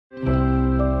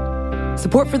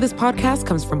Support for this podcast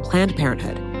comes from Planned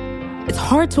Parenthood. It's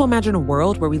hard to imagine a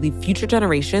world where we leave future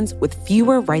generations with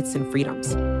fewer rights and freedoms.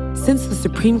 Since the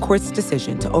Supreme Court's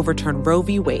decision to overturn Roe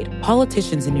v. Wade,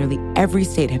 politicians in nearly every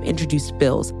state have introduced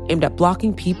bills aimed at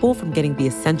blocking people from getting the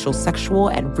essential sexual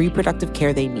and reproductive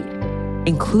care they need,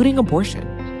 including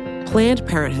abortion. Planned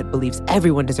Parenthood believes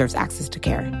everyone deserves access to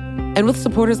care. And with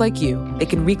supporters like you, they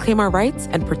can reclaim our rights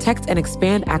and protect and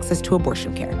expand access to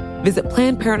abortion care. Visit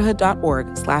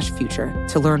PlannedParenthood.org/future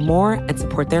to learn more and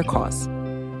support their cause.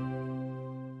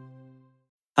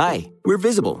 Hi, we're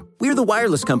Visible. We're the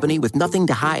wireless company with nothing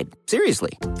to hide.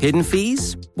 Seriously. Hidden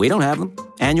fees? We don't have them.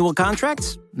 Annual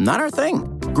contracts? Not our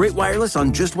thing. Great wireless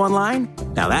on just one line?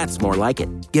 Now that's more like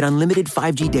it. Get unlimited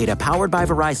 5G data powered by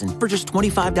Verizon for just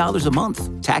 $25 a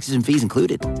month. Taxes and fees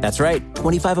included. That's right,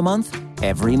 $25 a month,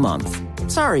 every month.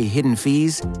 Sorry, hidden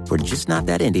fees. We're just not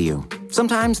that into you.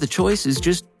 Sometimes the choice is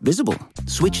just Visible.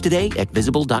 Switch today at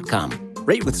Visible.com.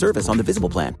 Rate with service on the Visible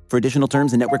plan. For additional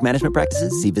terms and network management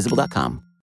practices, see Visible.com.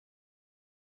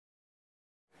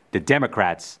 The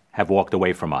Democrats have walked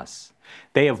away from us.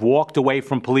 They have walked away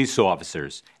from police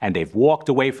officers, and they've walked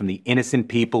away from the innocent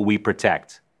people we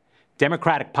protect.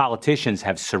 Democratic politicians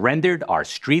have surrendered our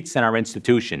streets and our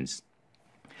institutions.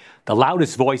 The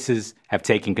loudest voices have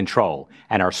taken control,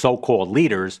 and our so-called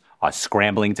leaders are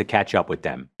scrambling to catch up with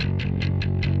them.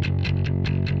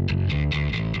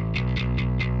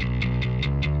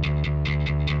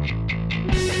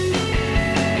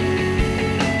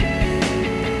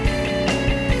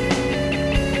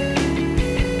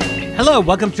 Hello,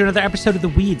 welcome to another episode of The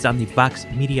Weeds on the Vox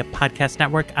Media Podcast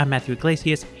Network. I'm Matthew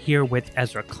Iglesias here with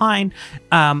Ezra Klein.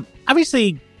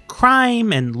 Obviously,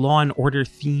 crime and law and order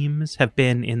themes have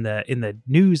been in the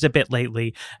news a bit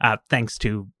lately, thanks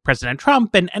to President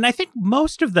Trump. And I think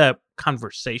most of the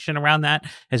conversation around that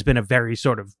has been a very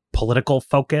sort of political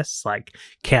focus, like,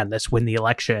 can this win the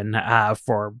election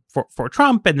for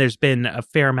Trump? And there's been a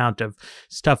fair amount of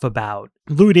stuff about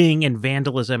looting and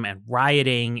vandalism and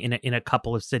rioting in a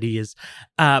couple of cities.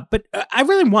 But I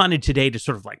really wanted today to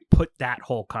sort of like put that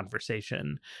whole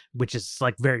conversation, which is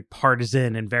like very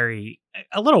partisan and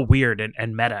a little weird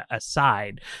and meta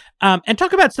aside, and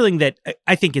talk about something that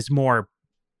I think is more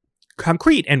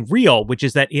concrete and real, which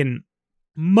is that in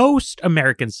most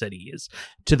American cities,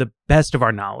 to the best of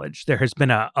our knowledge, there has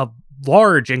been a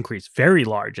large increase, very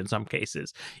large in some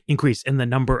cases, increase in the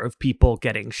number of people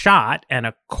getting shot, and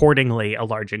accordingly, a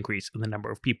large increase in the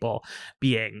number of people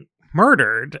being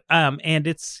murdered. And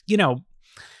it's,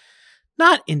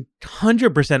 not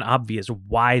 100% obvious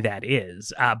why that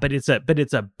is, but it's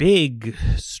a big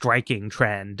striking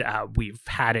trend. We've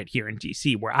had it here in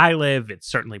DC where I live. It's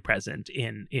certainly present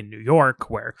in New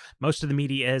York where most of the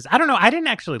media is. I don't know. I didn't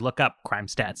actually look up crime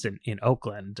stats in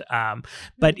Oakland,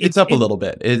 but it's up a little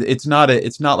bit. It's not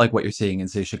like what you're seeing in,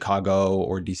 say, Chicago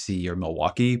or DC or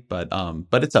Milwaukee, but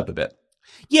it's up a bit.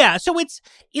 Yeah, so it's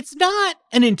not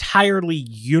an entirely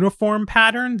uniform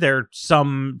pattern. There are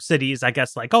some cities, I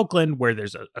guess, like Oakland, where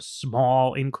there's a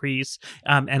small increase,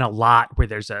 and a lot where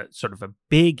there's a sort of a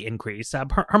big increase.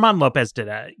 Herman Lopez did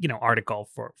a article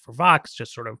for Vox,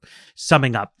 just sort of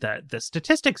summing up the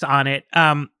statistics on it.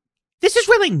 This is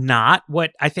really not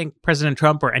what I think President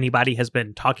Trump or anybody has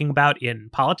been talking about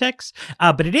in politics,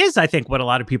 but it is, I think, what a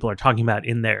lot of people are talking about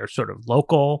in their sort of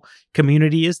local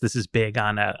communities. This is big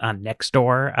on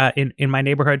Nextdoor in my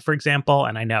neighborhood, for example,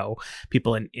 and I know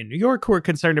people in New York who are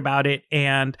concerned about it.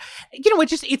 And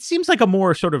it seems like a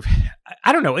more sort of,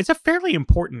 I don't know, it's a fairly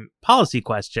important policy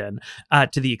question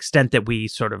to the extent that we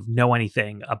sort of know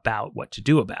anything about what to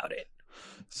do about it.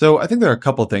 So I think there are a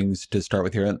couple things to start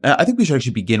with here. And I think we should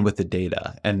actually begin with the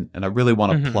data. And I really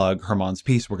want to plug Herman's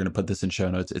piece. We're going to put this in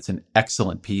show notes. It's an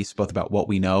excellent piece, both about what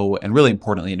we know and, really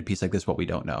importantly, in a piece like this, what we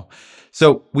don't know.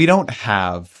 So we don't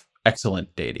have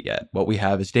excellent data yet. What we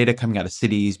have is data coming out of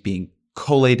cities being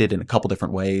collated in a couple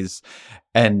different ways.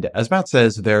 And as Matt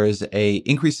says, there is a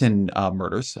increase in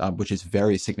murders, which is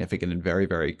very significant and very,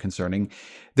 very concerning.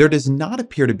 There does not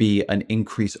appear to be an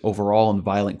increase overall in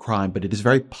violent crime, but it is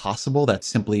very possible that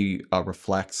simply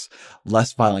reflects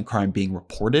less violent crime being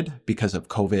reported because of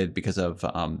COVID, because of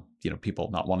people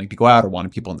not wanting to go out or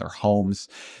wanting people in their homes.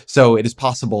 So it is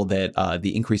possible that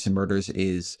the increase in murders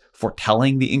is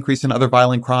foretelling the increase in other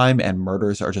violent crime, and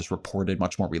murders are just reported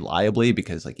much more reliably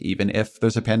because, like, even if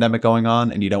there's a pandemic going on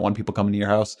and you don't want people coming to your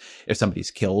house, if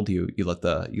somebody's killed, you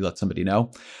let somebody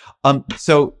know.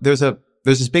 So there's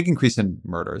this big increase in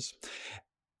murders.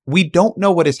 We don't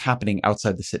know what is happening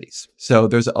outside the cities. So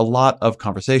there's a lot of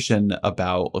conversation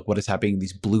about what is happening in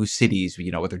these blue cities,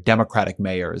 with their Democratic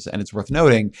mayors. And it's worth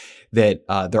noting that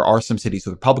there are some cities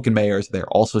with Republican mayors. They're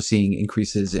also seeing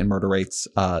increases in murder rates.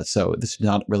 So this does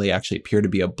not really actually appear to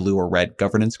be a blue or red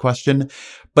governance question.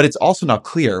 But it's also not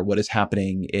clear what is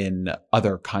happening in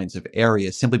other kinds of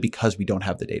areas simply because we don't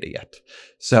have the data yet.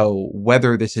 So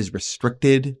whether this is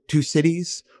restricted to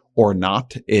cities or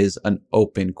not is an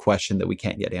open question that we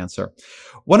can't yet answer.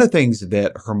 One of the things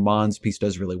that Germán's piece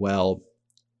does really well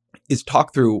is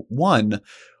talk through, one,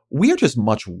 we are just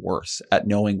much worse at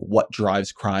knowing what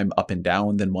drives crime up and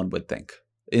down than one would think.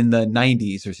 In the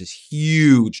 90s, there's this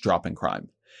huge drop in crime.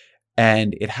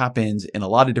 And it happens in a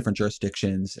lot of different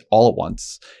jurisdictions all at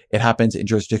once. It happens in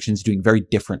jurisdictions doing very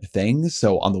different things.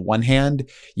 So on the one hand,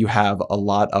 you have a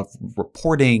lot of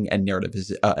reporting and narrative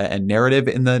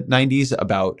in the 90s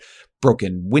about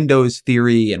broken windows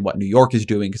theory and what New York is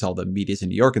doing because all the media's in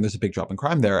New York and there's a big drop in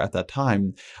crime there at that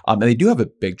time. And they do have a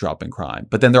big drop in crime.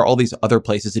 But then there are all these other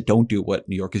places that don't do what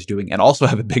New York is doing and also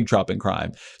have a big drop in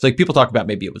crime. So people talk about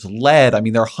maybe it was lead. I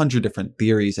mean, there are 100 different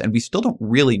theories and we still don't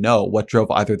really know what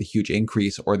drove either the huge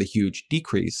increase or the huge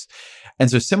decrease. And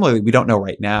so similarly, we don't know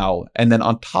right now. And then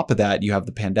on top of that, you have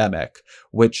the pandemic,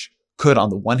 which could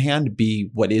on the one hand be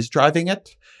what is driving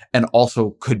it, and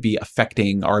also could be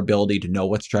affecting our ability to know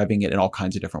what's driving it in all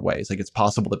kinds of different ways. Like it's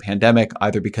possible the pandemic,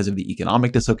 either because of the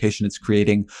economic dislocation it's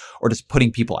creating, or just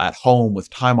putting people at home with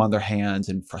time on their hands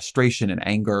and frustration and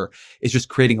anger, is just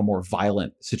creating a more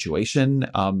violent situation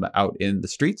out in the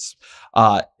streets.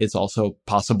 It's also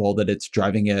possible that it's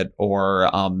driving it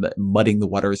or mudding the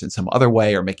waters in some other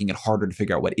way or making it harder to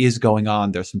figure out what is going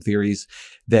on. There's some theories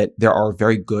that there are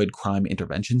very good crime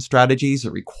intervention strategies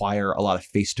that require a lot of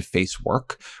face-to-face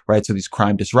work, right? So these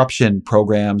crime disruption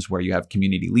programs where you have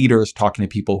community leaders talking to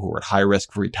people who are at high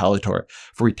risk for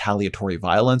retaliatory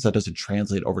violence, that doesn't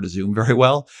translate over to Zoom very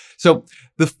well. So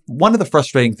one of the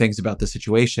frustrating things about this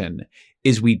situation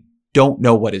is we don't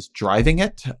know what is driving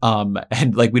it.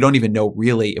 And we don't even know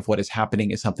really if what is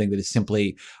happening is something that is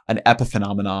simply an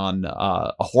epiphenomenon,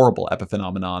 a horrible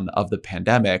epiphenomenon of the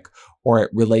pandemic, or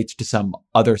it relates to some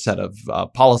other set of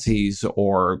policies,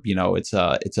 or, it's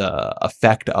a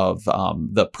effect of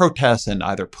the protests and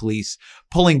either police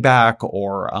pulling back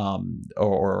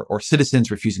or citizens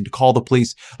refusing to call the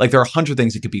police. There are 100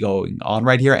 things that could be going on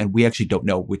right here, and we actually don't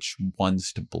know which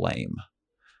ones to blame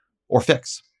or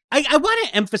fix. I want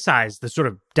to emphasize the sort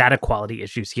of data quality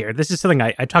issues here. This is something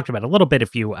I talked about a little bit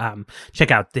if you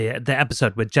check out the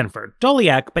episode with Jennifer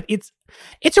Doliak, but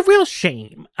it's a real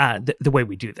shame the way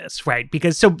we do this, right?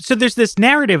 Because so there's this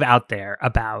narrative out there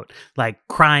about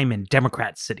crime in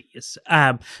Democrat cities.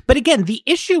 But again, the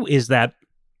issue is that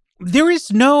there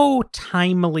is no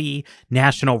timely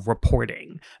national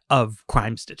reporting of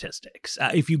crime statistics.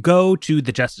 If you go to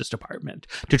the Justice Department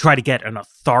to try to get an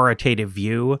authoritative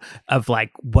view of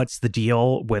what's the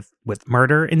deal with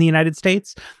murder in the United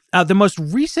States, the most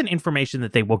recent information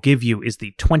that they will give you is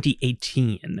the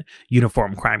 2018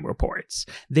 Uniform Crime Reports.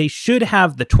 They should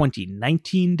have the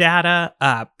 2019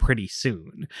 data pretty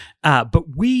soon. But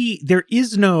there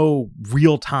is no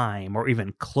real-time or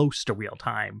even close to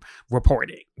real-time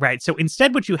reporting, right? So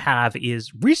instead what you have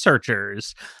is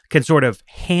researchers can sort of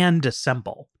hand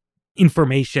assemble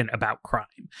information about crime.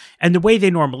 And the way they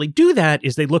normally do that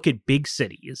is they look at big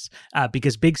cities,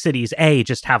 because big cities,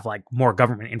 just have more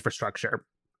government infrastructure.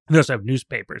 They also have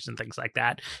newspapers and things like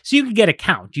that. So you can get a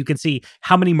count. You can see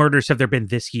how many murders have there been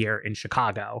this year in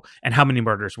Chicago and how many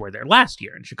murders were there last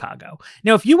year in Chicago.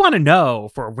 Now, if you want to know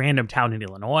for a random town in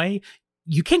Illinois,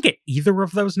 you can't get either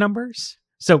of those numbers.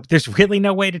 So there's really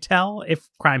no way to tell if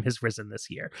crime has risen this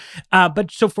year.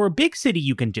 But so for a big city,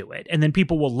 you can do it. And then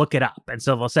people will look it up. And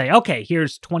so they'll say, okay,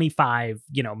 here's 25,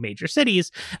 major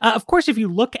cities. Of course, if you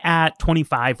look at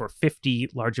 25 or 50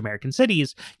 large American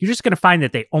cities, you're just going to find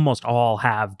that they almost all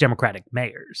have Democratic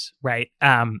mayors, right?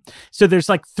 So there's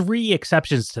 3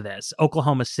 exceptions to this: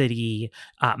 Oklahoma City,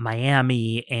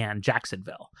 Miami, and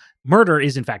Jacksonville. Murder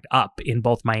is, in fact, up in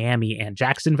both Miami and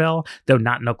Jacksonville, though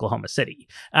not in Oklahoma City.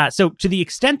 So to the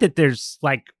extent that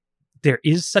there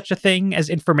is such a thing as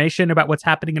information about what's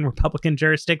happening in Republican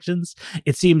jurisdictions,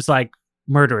 it seems like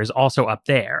murder is also up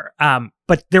there.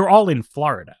 But they're all in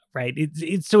Florida, right?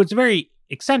 So it's very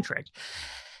eccentric.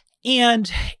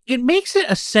 And it makes it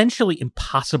essentially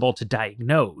impossible to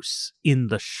diagnose in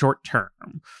the short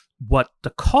term what the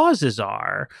causes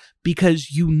are, because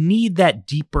you need that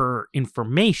deeper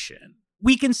information.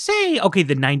 We can say, okay,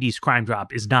 the 90s crime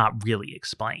drop is not really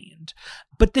explained,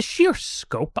 but the sheer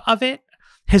scope of it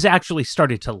has actually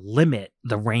started to limit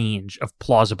the range of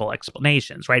plausible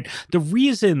explanations, right? The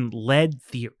reason lead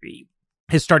theory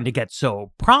is starting to get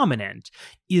so prominent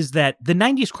is that the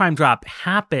 90s crime drop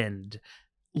happened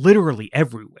literally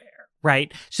everywhere.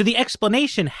 Right. So the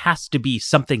explanation has to be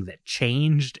something that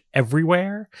changed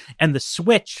everywhere. And the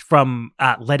switch from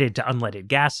leaded to unleaded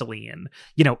gasoline,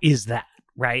 is that.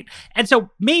 Right. And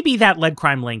so maybe that lead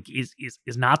crime link is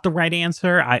not the right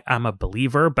answer. I'm a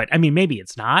believer, but I mean, maybe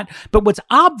it's not. But what's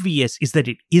obvious is that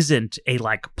it isn't a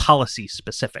policy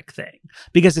specific thing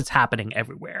because it's happening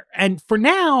everywhere. And for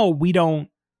now, we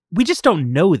just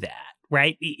don't know that.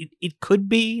 Right? It could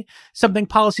be something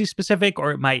policy specific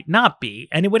or it might not be.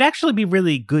 And it would actually be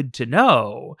really good to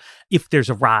know if there's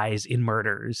a rise in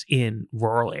murders in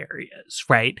rural areas,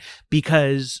 right?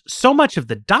 Because so much of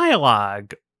the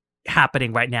dialogue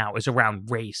happening right now is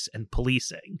around race and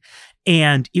policing.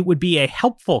 And it would be a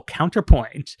helpful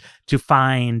counterpoint to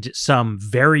find some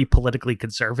very politically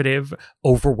conservative,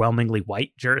 overwhelmingly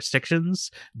white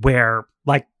jurisdictions where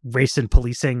race and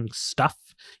policing stuff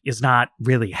is not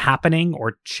really happening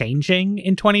or changing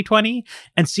in 2020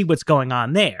 and see what's going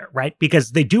on there, right?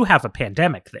 Because they do have a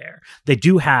pandemic there. They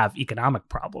do have economic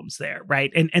problems there,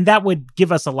 right? And that would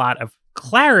give us a lot of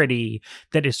clarity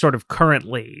that is sort of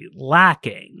currently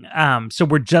lacking. So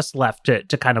we're just left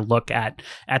to kind of look at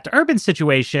the urban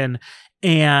situation,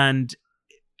 and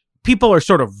people are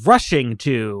sort of rushing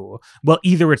to, well,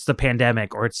 either it's the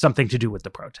pandemic or it's something to do with the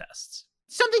protests.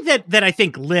 Something that I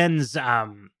think lends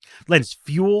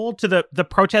fuel to the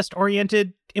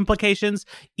protest-oriented implications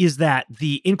is that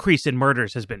the increase in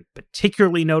murders has been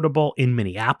particularly notable in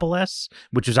Minneapolis,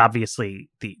 which is obviously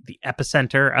the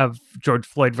epicenter of George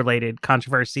Floyd-related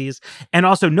controversies, and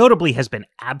also notably has been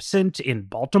absent in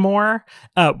Baltimore,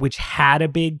 which had a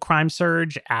big crime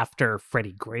surge after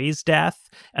Freddie Gray's death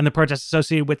and the protests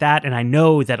associated with that. And I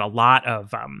know that a lot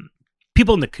of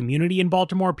people in the community in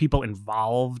Baltimore, people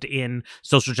involved in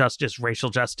social justice, racial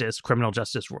justice, criminal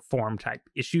justice reform type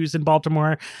issues in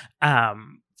Baltimore,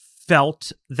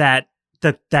 felt that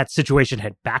situation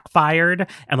had backfired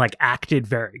and acted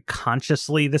very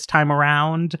consciously this time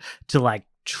around to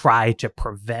try to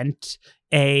prevent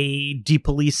a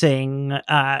depolicing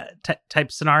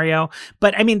type scenario.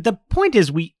 But I mean, the point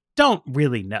is we don't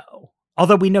really know,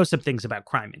 although we know some things about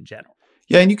crime in general.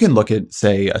 Yeah, and you can look at,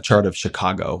 say, a chart of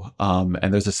Chicago,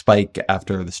 and there's a spike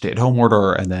after the stay-at-home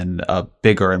order and then a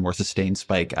bigger and more sustained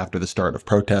spike after the start of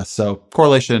protests. So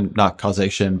correlation, not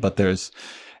causation, but there's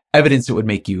evidence that would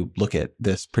make you look at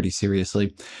this pretty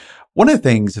seriously. One of the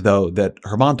things, though, that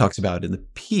Herman talks about in the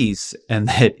piece, and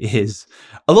that is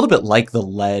a little bit like the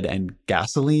lead and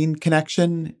gasoline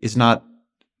connection, is not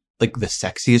the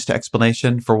sexiest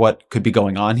explanation for what could be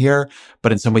going on here,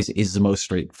 but in some ways is the most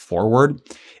straightforward,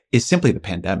 is simply the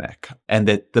pandemic. And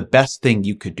that the best thing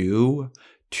you could do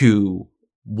to,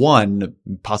 one,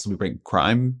 possibly bring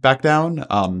crime back down,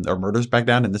 or murders back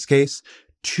down in this case,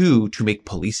 two, to make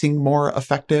policing more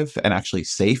effective and actually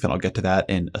safe, and I'll get to that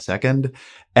in a second,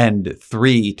 and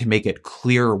three, to make it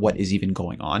clear what is even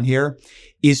going on here,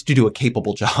 is to do a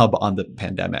capable job on the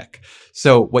pandemic.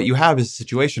 So what you have is a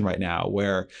situation right now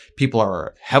where people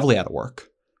are heavily out of work.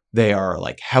 They are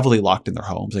heavily locked in their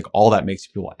homes. All that makes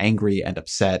people angry and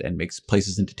upset and makes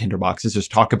places into tinderboxes. There's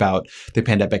talk about the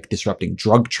pandemic disrupting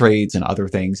drug trades and other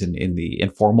things in the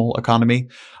informal economy.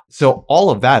 So all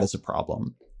of that is a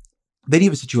problem. Then you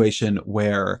have a situation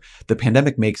where the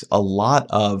pandemic makes a lot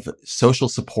of social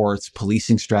supports,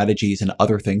 policing strategies, and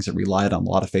other things that relied on a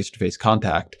lot of face-to-face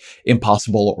contact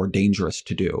impossible or dangerous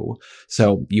to do.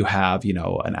 So you have,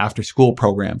 an after-school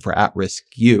program for at-risk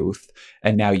youth,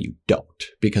 and now you don't,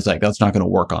 because that's not going to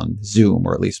work on Zoom,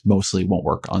 or at least mostly won't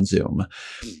work on Zoom.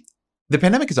 The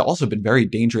pandemic has also been very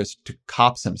dangerous to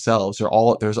cops themselves.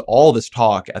 There's all this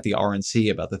talk at the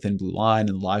RNC about the thin blue line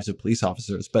and the lives of police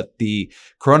officers, but the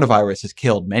coronavirus has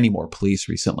killed many more police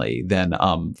recently than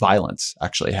violence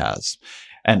actually has.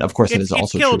 And of course, it is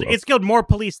also true. It's killed more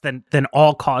police than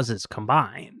all causes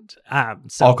combined.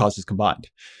 All causes combined.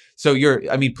 So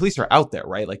police are out there,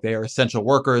 right? They are essential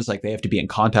workers. They have to be in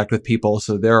contact with people.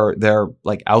 So they're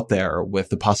out there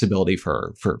with the possibility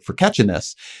for catching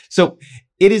this. So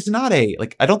it is not I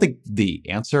don't think the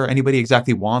answer anybody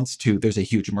exactly wants to, there's a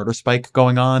huge murder spike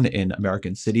going on in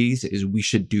American cities, is we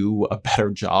should do a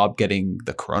better job getting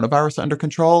the coronavirus under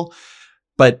control.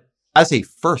 But as a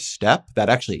first step, that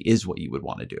actually is what you would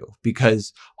want to do,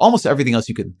 because almost everything else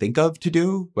you can think of to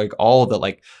do, all the,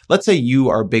 let's say you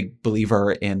are a big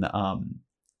believer in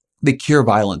the cure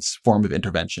violence form of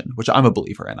intervention, which I'm a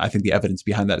believer in. I think the evidence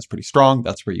behind that is pretty strong.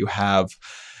 That's where you have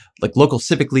like local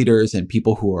civic leaders and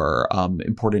people who are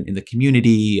important in the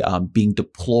community being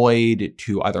deployed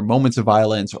to either moments of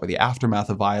violence or the aftermath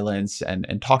of violence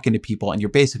and talking to people. And you're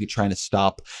basically trying to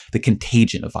stop the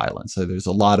contagion of violence. So there's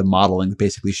a lot of modeling that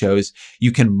basically shows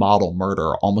you can model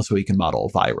murder almost the way you can model a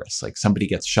virus. Like somebody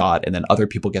gets shot and then other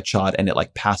people get shot and it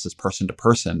like passes person to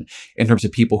person in terms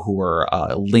of people who were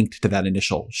linked to that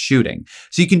initial shooting.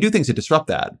 So you can do things to disrupt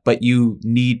that, but you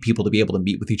need people to be able to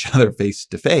meet with each other face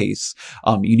to face.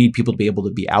 You need people to be able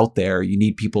to be out there. You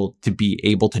need people to be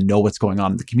able to know what's going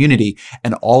on in the community.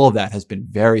 And all of that has been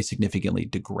very significantly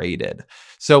degraded.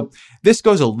 So this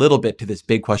goes a little bit to this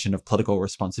big question of political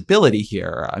responsibility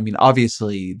here. I mean,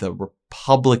 obviously, the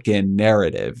Republican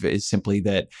narrative is simply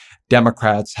that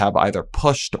Democrats have either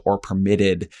pushed or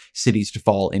permitted cities to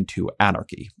fall into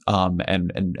anarchy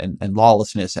and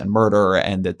lawlessness and murder,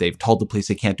 and that they've told the police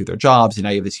they can't do their jobs. And now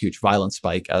you have this huge violence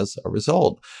spike as a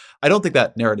result. I don't think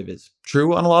that narrative is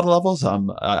true on a lot of levels.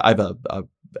 I have a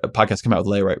podcast come out with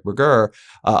Leah Reger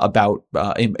about,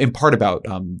 in part about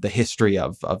the history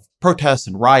of protests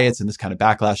and riots and this kind of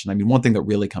backlash. And I mean, one thing that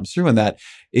really comes through in that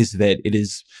is that it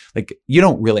is like, you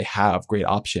don't really have great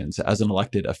options as an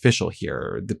elected official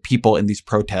here. The people in these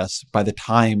protests, by the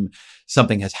time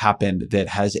something has happened that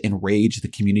has enraged the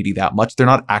community that much, they're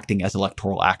not acting as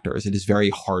electoral actors. It is very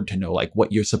hard to know like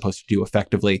what you're supposed to do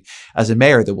effectively as a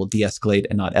mayor that will de-escalate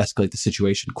and not escalate the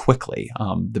situation quickly.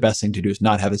 The best thing to do is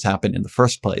not have this happen in the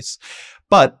first place.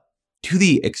 But to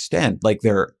the extent like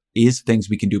there is things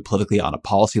we can do politically on a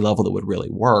policy level that would really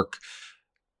work,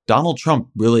 Donald Trump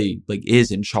really like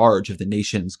is in charge of the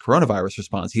nation's coronavirus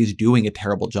response. He's doing a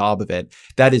terrible job of it.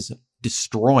 That is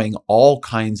destroying all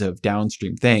kinds of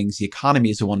downstream things. The economy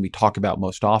is the one we talk about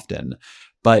most often,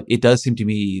 but it does seem to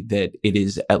me that it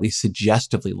is at least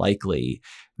suggestively likely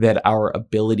that our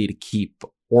ability to keep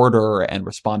order and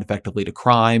respond effectively to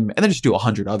crime, and then just do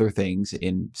 100 other things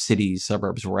in cities,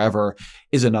 suburbs, wherever,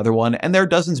 is another one. And there are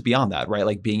dozens beyond that, right?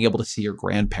 Like being able to see your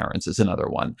grandparents is another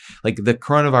one. Like the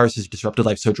coronavirus has disrupted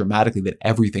life so dramatically that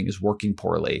everything is working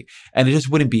poorly. And it just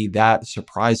wouldn't be that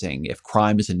surprising if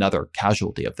crime is another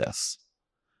casualty of this.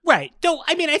 Right. Though,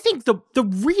 I mean, I think the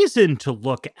reason to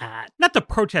look at, not the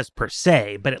protest per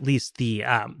se, but at least the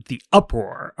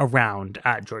uproar around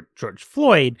George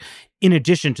Floyd, in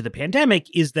addition to the pandemic,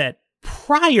 is that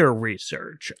prior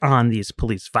research on these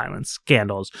police violence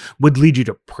scandals would lead you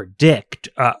to predict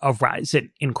a rise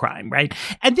in crime, right?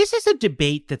 And this is a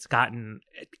debate that's gotten,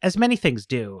 as many things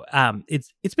do,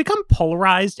 it's become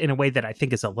polarized in a way that I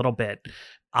think is a little bit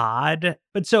odd.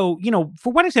 But so,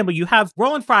 for one example, you have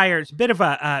Roland Fryer's a bit of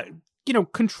a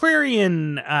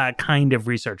contrarian kind of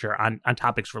researcher on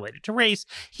topics related to race.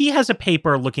 He has a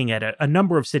paper looking at a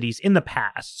number of cities in the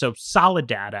past, so solid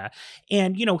data.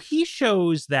 And, he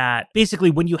shows that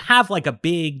basically when you have like a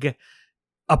big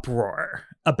uproar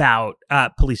about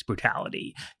police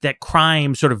brutality, that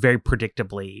crime sort of very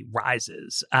predictably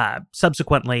rises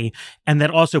subsequently, and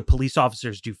that also police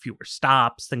officers do fewer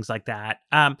stops, things like that.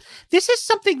 This is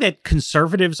something that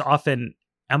conservatives often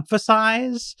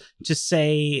emphasize to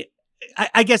say,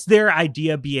 I guess their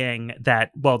idea being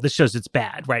that, well, this shows it's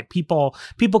bad, right? People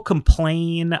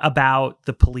complain about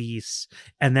the police,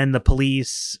 and then the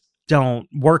police don't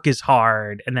work as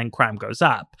hard, and then crime goes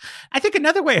up. I think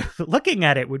another way of looking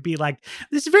at it would be like,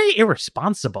 this is very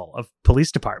irresponsible of police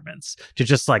departments to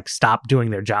just like stop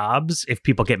doing their jobs if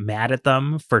people get mad at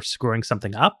them for screwing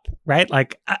something up, right?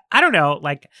 Like, I don't know,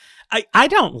 like, I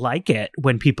don't like it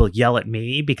when people yell at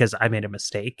me because I made a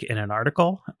mistake in an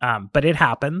article, but it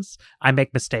happens. I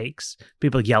make mistakes.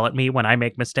 People yell at me when I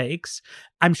make mistakes.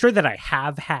 I'm sure that I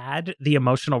have had the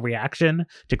emotional reaction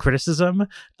to criticism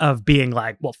of being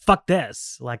like, well, fuck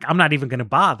this. Like, I'm not even going to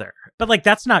bother. But like,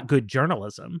 that's not good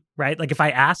journalism, right? Like if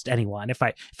I asked anyone, if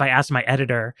I asked my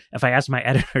editor, if I asked my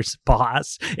editor's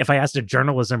boss, if I asked a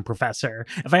journalism professor,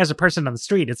 if I asked a person on the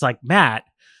street, it's like, Matt,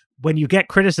 when you get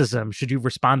criticism, should you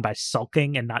respond by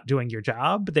sulking and not doing your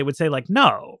job? They would say like,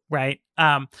 no, right?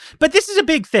 But this is a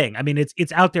big thing. I mean,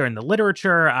 it's out there in the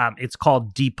literature. It's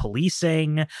called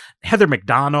depolicing. Heather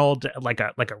McDonald, like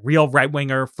a real right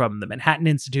winger from the Manhattan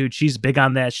Institute, she's big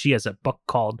on this. She has a book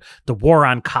called The War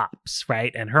on Cops,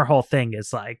 right? And her whole thing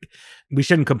is like, we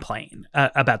shouldn't complain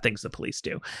about things the police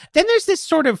do. Then there's this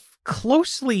sort of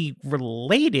closely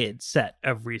related set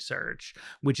of research,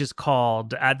 which is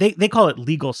called, they call it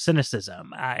legal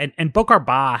cynicism. And Bokar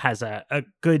Ba has a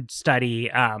good study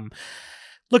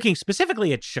looking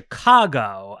specifically at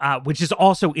Chicago, which is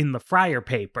also in the Fryer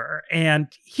paper. And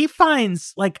he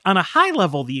finds, like, on a high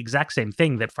level, the exact same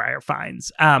thing that Fryer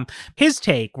finds. His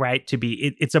take, right, to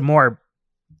be, it's a more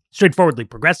straightforwardly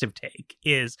progressive take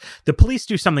is the police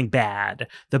do something bad.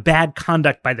 The bad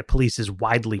conduct by the police is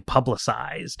widely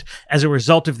publicized. As a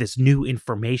result of this new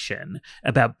information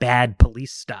about bad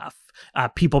police stuff,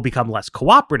 people become less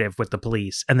cooperative with the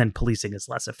police, and then policing is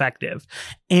less effective.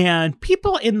 And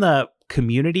people in the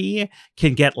community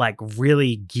can get like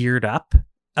really geared up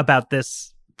about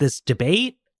this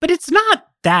debate, but it's not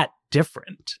that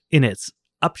different in its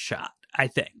upshot, I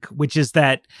think, which is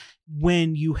that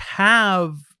when you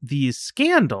have these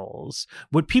scandals,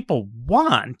 what people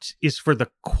want is for the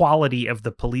quality of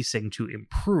the policing to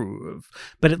improve.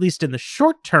 But at least in the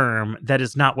short term, that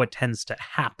is not what tends to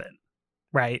happen,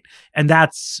 right? And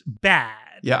that's bad.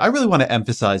 Yeah, I really want to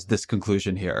emphasize this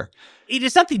conclusion here. It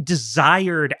is not the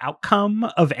desired outcome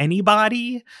of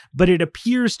anybody, but it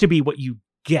appears to be what you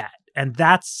get. And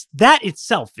that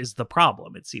itself is the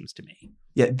problem, it seems to me.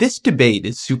 Yeah, this debate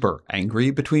is super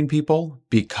angry between people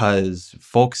because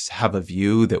folks have a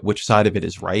view that which side of it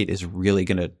is right is really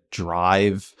going to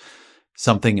drive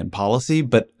something in policy.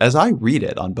 But as I read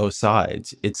it on both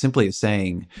sides, it simply is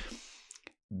saying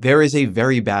there is a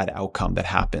very bad outcome that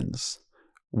happens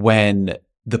when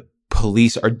the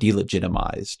police are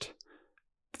delegitimized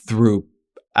through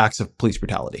acts of police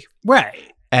brutality.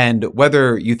 Right. And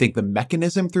whether you think the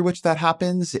mechanism through which that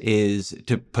happens is,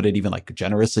 to put it even like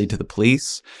generously to the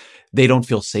police, they don't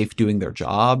feel safe doing their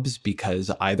jobs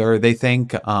because either they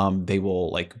think they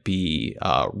will like be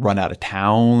run out of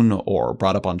town or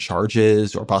brought up on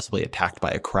charges or possibly attacked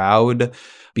by a crowd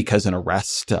because an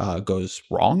arrest goes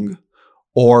wrong,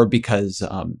 or because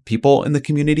people in the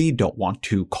community don't want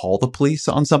to call the police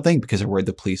on something because they're worried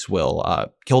the police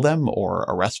will kill them or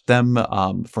arrest them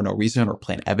for no reason or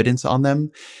plant evidence on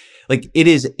them. Like, it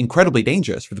is incredibly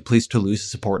dangerous for the police to lose the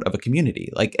support of a community.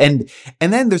 Like, and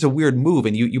then there's a weird move,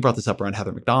 and you brought this up around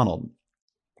Heather McDonald.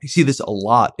 You see this a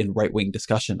lot in right-wing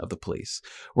discussion of the police,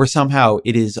 where somehow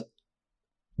it is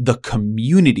the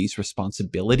community's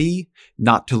responsibility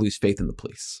not to lose faith in the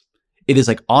police. It is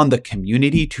like on the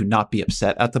community to not be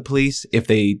upset at the police if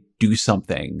they do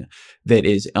something that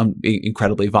is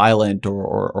incredibly violent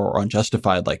or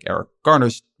unjustified, like Eric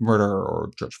Garner's murder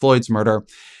or George Floyd's murder.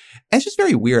 And it's just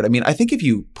very weird. I mean, I think if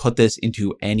you put this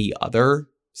into any other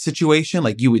situation,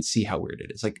 like, you would see how weird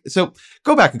it is. Like, so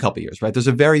go back a couple of years, right? There's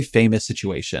a very famous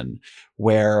situation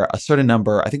where a certain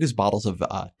number, I think it was bottles of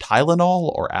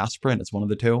Tylenol or aspirin, it's one of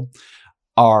the two,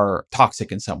 are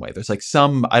toxic in some way. There's like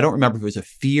some, I don't remember if it was a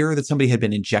fear that somebody had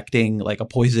been injecting like a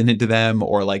poison into them,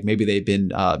 or like maybe they'd been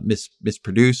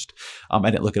misproduced. I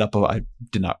didn't look it up. I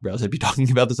did not realize I'd be talking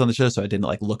about this on the show, so I didn't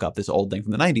like look up this old thing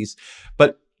from the 90s.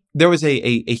 But there was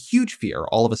a huge fear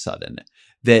all of a sudden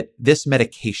that this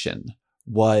medication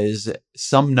was,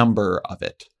 some number of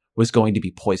it was going to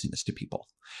be poisonous to people.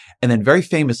 And then very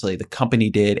famously, the company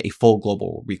did a full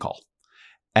global recall.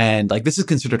 And like, this is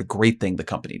considered a great thing the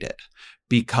company did,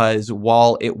 because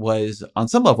while it was on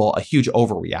some level a huge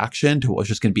overreaction to what was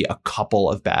just going to be a couple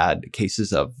of bad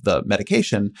cases of the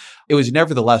medication, it was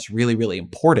nevertheless really, really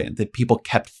important that people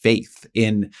kept faith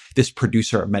in this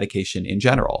producer of medication in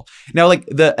general. Now, like,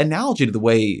 the analogy to the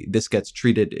way this gets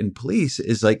treated in police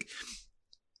is like,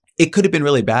 it could have been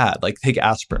really bad. Like, take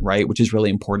aspirin, right? Which is really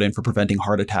important for preventing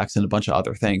heart attacks and a bunch of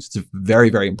other things. It's a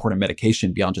very, very important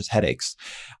medication beyond just headaches.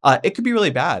 It could be really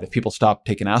bad if people stop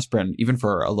taking aspirin, even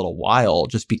for a little while,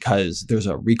 just because there's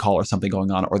a recall or something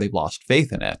going on, or they've lost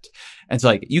faith in it. And so,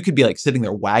 like, you could be like sitting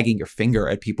there wagging your finger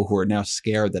at people who are now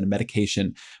scared that a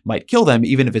medication might kill them,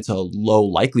 even if it's a low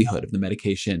likelihood of the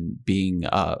medication being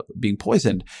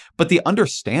poisoned. But the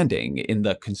understanding in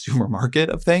the consumer market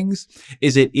of things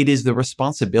is it is the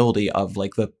responsibility of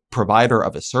like the provider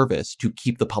of a service to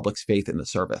keep the public's faith in the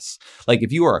service. Like,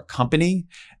 if you are a company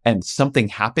and something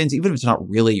happens, even if it's not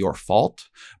really your fault,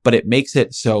 but it makes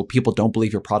it so people don't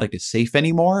believe your product is safe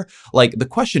anymore, like, the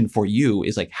question for you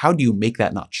is like, how do you make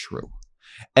that not true?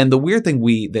 And the weird thing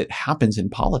that happens in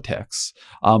politics,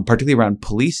 particularly around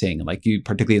policing, like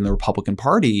particularly in the Republican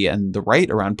Party and the right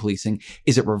around policing,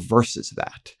 is it reverses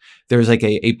that. There's like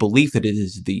a belief that it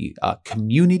is the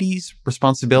community's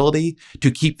responsibility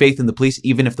to keep faith in the police,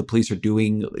 even if the police are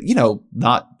doing,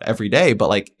 not every day, but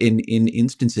like in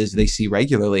instances they see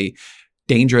regularly,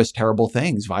 dangerous, terrible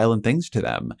things, violent things to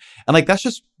them. And like, that's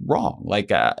just wrong.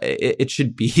 Like, it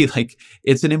should be like,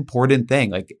 it's an important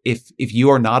thing. Like, if you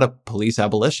are not a police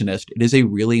abolitionist, it is a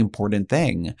really important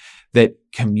thing that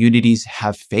communities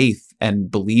have faith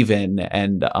and believe in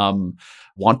and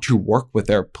want to work with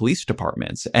their police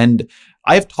departments. And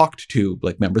I've talked to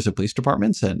like members of police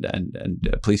departments and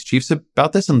police chiefs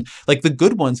about this. And like, the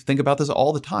good ones think about this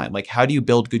all the time. Like, how do you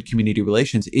build good community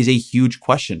relations is a huge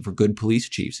question for good police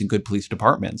chiefs and good police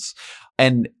departments.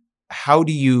 And how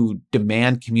do you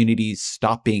demand communities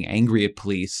stop being angry at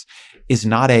police is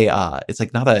not a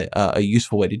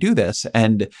useful way to do this.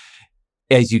 And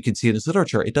as you can see in this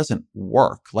literature, it doesn't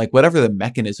work. Like whatever the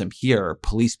mechanism here,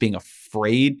 police being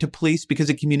afraid to police because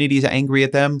the community is angry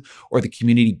at them, or the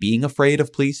community being afraid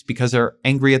of police because they're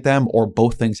angry at them, or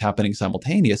both things happening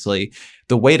simultaneously,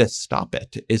 the way to stop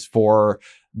it is for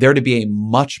there to be a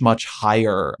much, much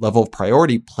higher level of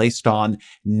priority placed on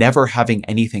never having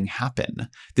anything happen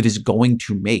that is going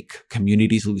to make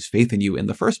communities lose faith in you in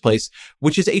the first place,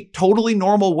 which is a totally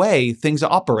normal way things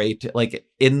operate, like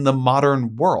in the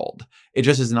modern world. It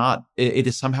just is not, it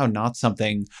is somehow not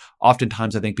something,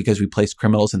 oftentimes I think because we place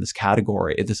criminals in this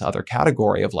category, in this other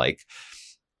category of like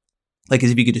as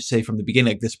if you could just say from the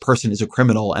beginning, like this person is a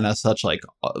criminal, and as such, like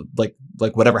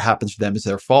whatever happens to them is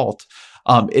their fault.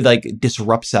 It like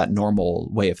disrupts that normal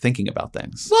way of thinking about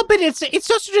things. Well, but it's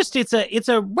also just it's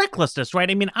a recklessness, right?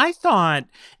 I mean, I thought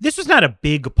this was not a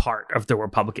big part of the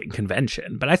Republican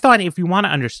convention, but I thought if you want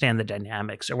to understand the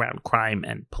dynamics around crime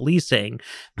and policing,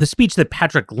 the speech that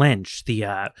Patrick Lynch,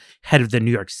 the head of the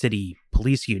New York City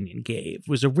Police Union, gave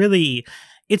was a really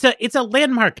it's a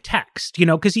landmark text, you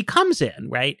know, because he comes in,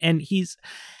 right, and he's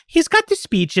got this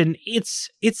speech, and it's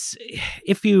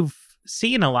if you've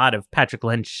seen a lot of Patrick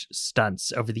Lynch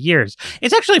stunts over the years,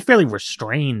 it's actually a fairly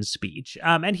restrained speech.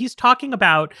 And he's talking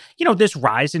about, you know, this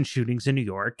rise in shootings in New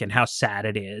York and how sad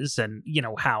it is, and, you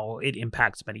know, how it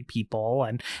impacts many people,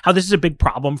 and how this is a big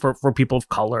problem for people of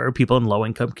color, people in low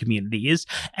income communities.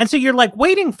 And so you're like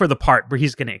waiting for the part where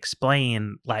he's going to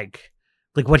explain like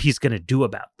what he's going to do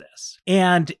about this.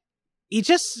 And he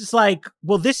just is like,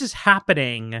 well, this is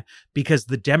happening because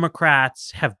the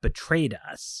Democrats have betrayed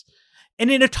us. And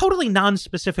in a totally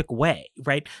non-specific way,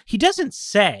 right? He doesn't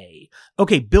say,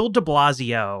 okay, Bill de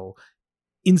Blasio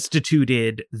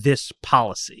instituted this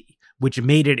policy, which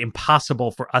made it impossible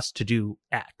for us to do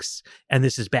X, and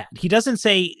this is bad. He doesn't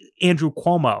say Andrew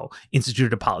Cuomo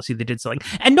instituted a policy that did something.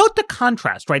 And note the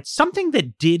contrast, right? Something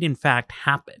that did in fact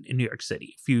happen in New York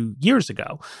City a few years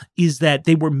ago is that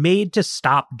they were made to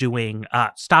stop doing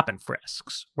stop and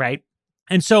frisks, right?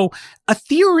 And so a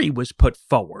theory was put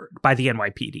forward by the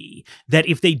NYPD that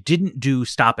if they didn't do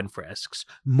stop and frisks,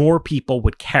 more people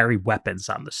would carry weapons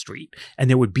on the street and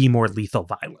there would be more lethal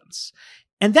violence.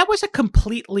 And that was a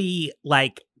completely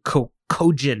like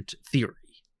cogent theory,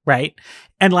 right?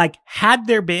 And like, had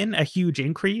there been a huge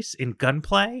increase in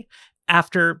gunplay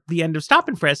after the end of stop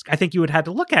and frisk, I think you would have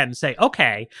to look at it and say,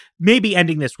 okay, maybe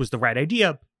ending this was the right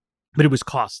idea, but it was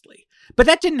costly. But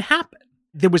that didn't happen.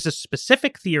 There was a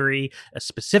specific theory, a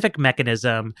specific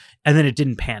mechanism, and then it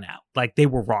didn't pan out. Like, they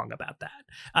were wrong about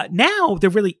that. Now there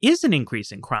really is an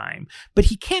increase in crime, but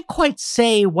he can't quite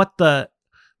say what the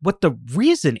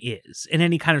reason is in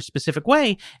any kind of specific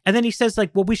way. And then he says,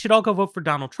 like, well, we should all go vote for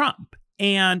Donald Trump.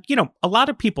 And, you know, a lot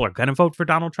of people are going to vote for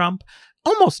Donald Trump.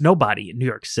 Almost nobody in New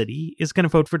York City is going to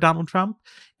vote for Donald Trump.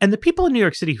 And the people in New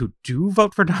York City who do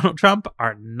vote for Donald Trump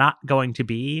are not going to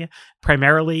be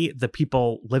primarily the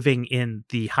people living in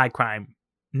the high crime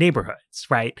neighborhoods,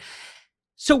 right?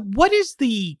 So what is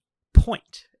the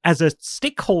point as a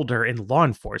stakeholder in law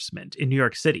enforcement in New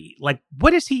York City? Like,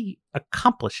 what is he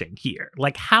accomplishing here?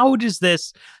 Like, how does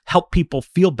this help people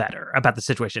feel better about the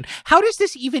situation? How does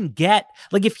this even get,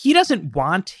 like, if he doesn't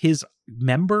want his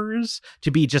members to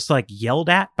be just like yelled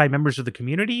at by members of the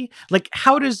community, like,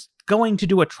 how does going to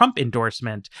do a Trump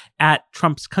endorsement at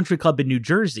Trump's country club in New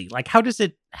Jersey, like, how does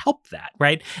it help that,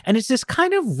 right? And it's this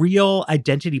kind of real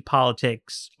identity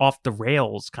politics off the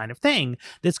rails kind of thing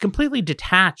that's completely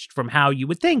detached from how you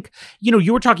would think. You know,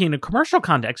 you were talking in a commercial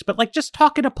context, but like, just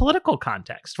talk in a political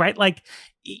context, right? Like,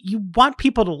 you want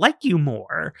people to like you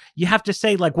more. You have to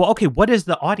say, like, well, okay, what is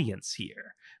the audience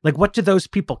here? Like, what do those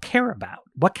people care about?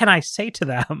 What can I say to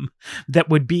them that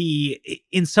would be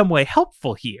in some way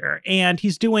helpful here? And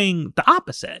he's doing the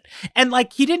opposite. And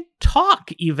like, he didn't talk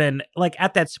even like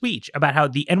at that speech about how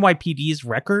the NYPD's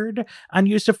record on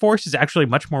use of force is actually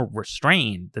much more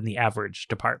restrained than the average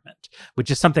department, which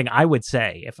is something I would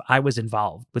say if I was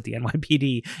involved with the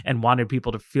NYPD and wanted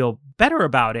people to feel better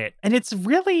about it. And it's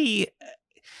really,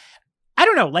 I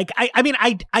don't know, like, I mean,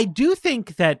 I do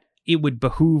think that it would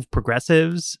behoove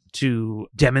progressives to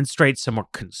demonstrate some more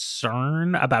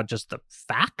concern about just the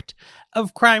fact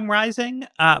of crime rising.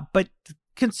 But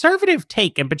conservative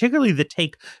take, and particularly the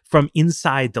take from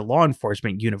inside the law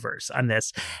enforcement universe on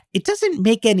this, it doesn't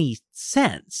make any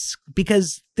sense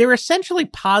because they're essentially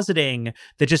positing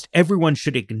that just everyone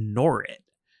should ignore it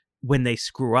when they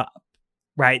screw up,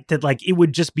 right? That like, it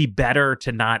would just be better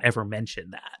to not ever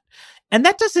mention that. And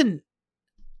that doesn't,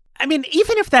 I mean,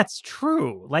 even if that's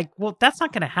true, like, well, that's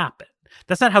not going to happen.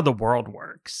 how the world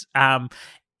works.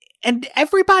 And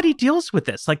everybody deals with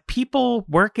this. Like, people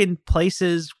work in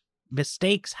places,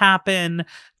 mistakes happen,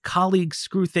 colleagues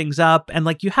screw things up, and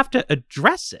like, you have to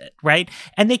address it, right?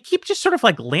 And they keep just sort of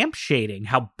like lampshading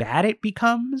how bad it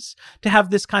becomes to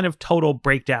have this kind of total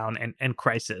breakdown and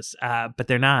crisis. But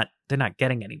they're not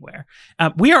getting anywhere.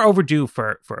 We are overdue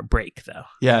for a break, though.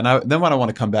 Yeah, and then when I want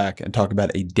to come back and talk about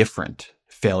a different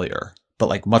failure, but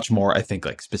like much more, I think,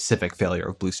 like specific failure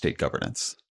of blue state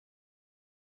governance.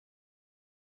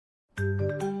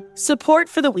 Support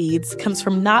for The Weeds comes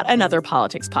from Not Another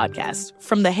Politics podcast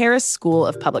from the Harris School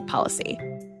of Public Policy.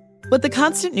 With the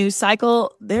constant news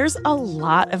cycle, there's a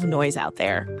lot of noise out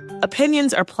there.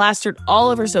 Opinions are plastered all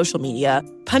over social media,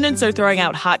 pundits are throwing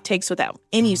out hot takes without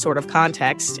any sort of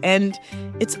context, and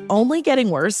it's only getting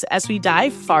worse as we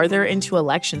dive farther into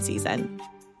election season.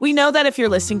 We know that if you're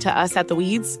listening to us at The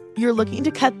Weeds, you're looking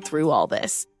to cut through all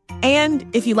this. And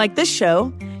if you like this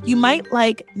show, you might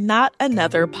like Not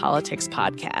Another Politics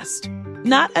podcast.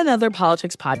 Not Another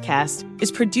Politics podcast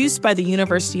is produced by the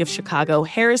University of Chicago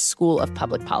Harris School of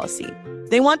Public Policy.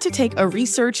 They want to take a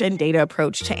research and data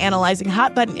approach to analyzing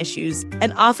hot-button issues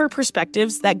and offer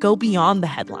perspectives that go beyond the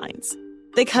headlines.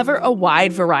 They cover a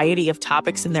wide variety of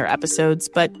topics in their episodes,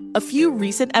 but a few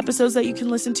recent episodes that you can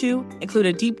listen to include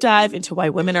a deep dive into why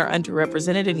women are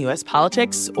underrepresented in U.S.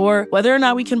 politics or whether or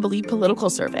not we can believe political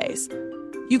surveys.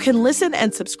 You can listen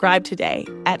and subscribe today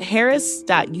at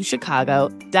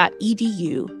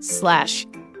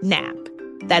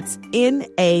harris.uchicago.edu/NAP. That's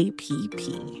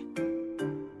NAPP.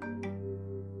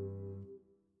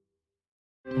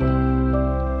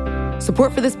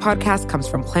 Support for this podcast comes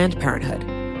from Planned Parenthood.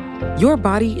 Your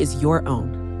body is your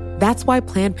own. That's why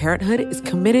Planned Parenthood is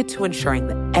committed to ensuring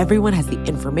that everyone has the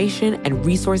information and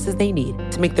resources they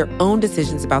need to make their own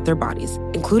decisions about their bodies,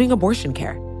 including abortion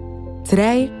care.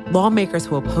 Today, lawmakers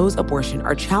who oppose abortion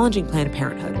are challenging Planned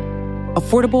Parenthood.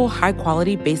 Affordable,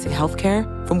 high-quality basic health care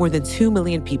for more than 2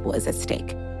 million people is at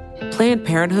stake. Planned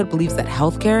Parenthood believes that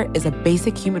health care is a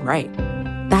basic human right.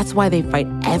 That's why they fight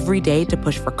every day to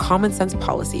push for common-sense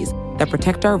policies that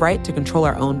protect our right to control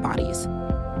our own bodies.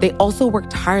 They also work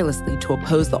tirelessly to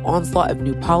oppose the onslaught of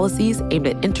new policies aimed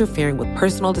at interfering with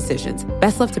personal decisions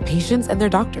best left to patients and their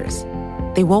doctors.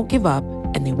 They won't give up,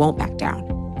 and they won't back down.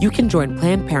 You can join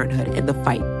Planned Parenthood in the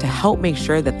fight to help make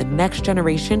sure that the next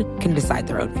generation can decide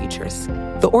their own futures.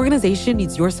 The organization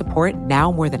needs your support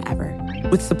now more than ever.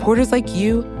 With supporters like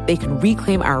you, they can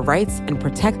reclaim our rights and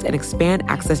protect and expand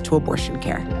access to abortion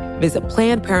care. Visit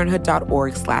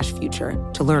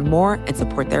PlannedParenthood.org/future to learn more and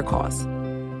support their cause.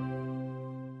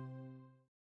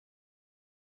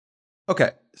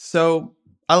 Okay, so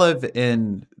I live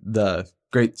in the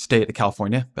great state of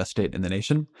California, best state in the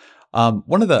nation.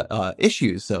 One of the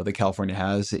issues, though, that California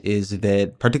has is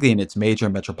that, particularly in its major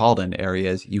metropolitan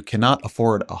areas, you cannot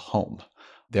afford a home.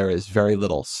 There is very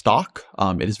little stock.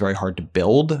 It is very hard to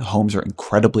build. Homes are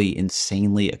incredibly,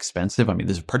 insanely expensive. I mean,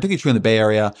 this is particularly true in the Bay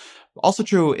Area. Also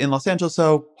true in Los Angeles,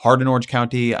 though, hard in Orange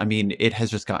County. I mean, it has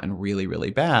just gotten really,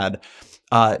 really bad.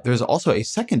 There's also a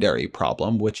secondary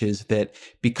problem, which is that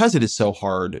because it is so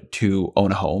hard to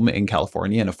own a home in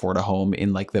California and afford a home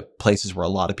in like the places where a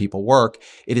lot of people work,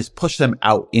 it has pushed them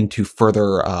out into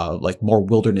further, like more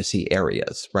wildernessy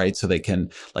areas, right? So they can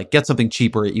like get something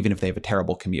cheaper, even if they have a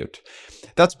terrible commute.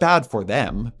 That's bad for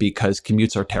them because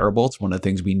commutes are terrible. It's one of the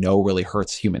things we know really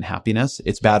hurts human happiness.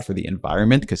 It's bad for the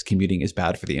environment because commuting is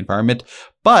bad for the environment.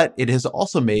 But it has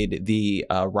also made the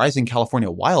rising California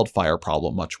wildfire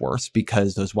problem much worse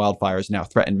because those wildfires now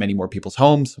threaten many more people's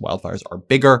homes. Wildfires are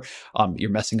bigger. You're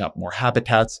messing up more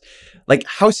habitats. Like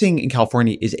housing in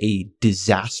California is a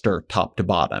disaster top to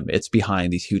bottom. It's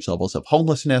behind these huge levels of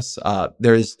homelessness.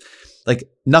 There's like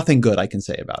nothing good I can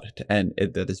say about it. And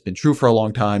that has been true for a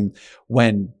long time.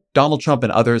 When Donald Trump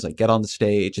and others like get on the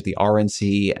stage at the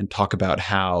RNC and talk about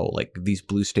how like these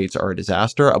blue states are a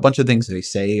disaster, a bunch of things they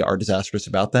say are disastrous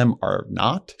about them are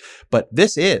not. But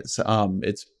this is,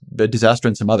 it's a disaster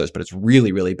in some others, but it's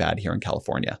really, really bad here in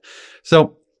California.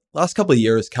 So last couple of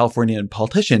years, Californian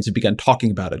politicians have begun talking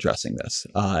about addressing this.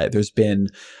 There's been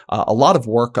a lot of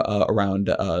work around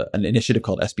an initiative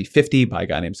called SB 50 by a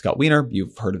guy named Scott Wiener.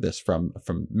 You've heard of this from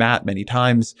Matt many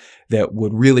times, that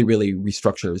would really, really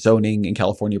restructure zoning in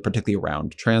California, particularly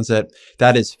around transit.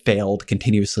 That has failed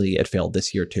continuously. It failed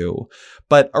this year too.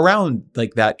 But around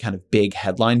like that kind of big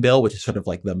headline bill, which is sort of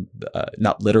like the,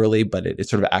 not literally, but it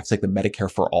sort of acts like the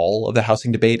Medicare for all of the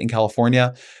housing debate in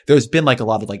California, there's been like a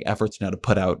lot of like efforts now to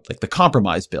put out like the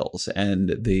compromise bills.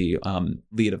 And the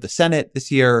lead of the Senate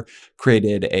this year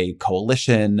created a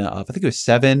coalition of, I think it was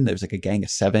 7. There was like a gang of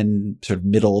 7 sort of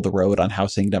middle of the road on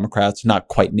housing Democrats, not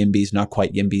quite NIMBYs, not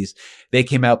quite YIMBYs. They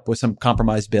came up with some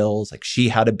compromise bills. Like she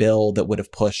had a bill that would have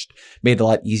made it a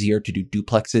lot easier to do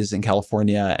duplexes in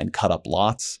California and cut up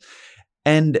lots.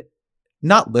 And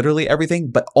not literally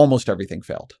everything, but almost everything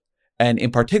failed. And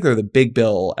in particular, the big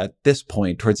bill at this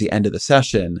point, towards the end of the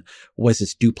session, was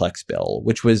this duplex bill,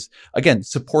 which was, again,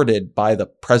 supported by the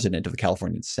president of the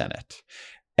California Senate.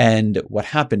 And what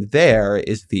happened there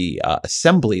is the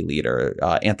assembly leader,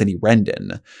 Anthony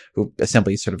Rendon, who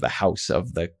assembly is sort of the house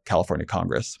of the California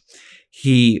Congress,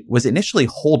 he was initially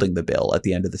holding the bill at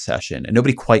the end of the session, and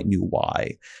nobody quite knew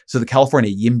why. So the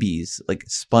California YIMBYs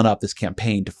spun up this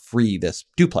campaign to free this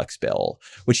duplex bill,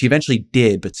 which he eventually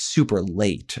did, but super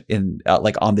late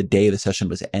on the day the session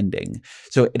was ending.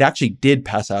 So it actually did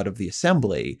pass out of the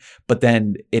assembly, but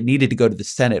then it needed to go to the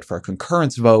Senate for a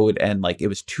concurrence vote, and it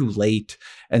was too late.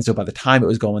 And so by the time it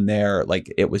was going there,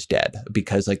 it was dead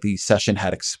because the session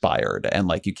had expired, and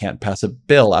you can't pass a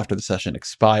bill after the session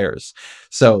expires.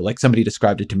 So somebody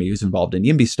described it to me who's involved in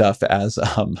YIMBY stuff as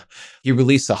he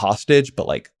released a hostage, but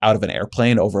out of an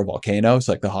airplane over a volcano.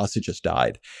 So the hostage just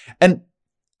died. And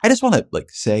I just want to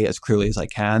say as clearly as I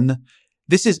can,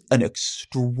 this is an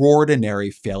extraordinary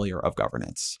failure of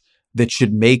governance that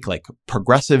should make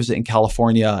progressives in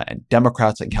California and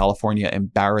Democrats in California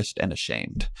embarrassed and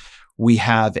ashamed. We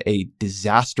have a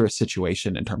disastrous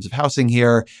situation in terms of housing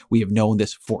here. We have known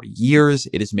this for years.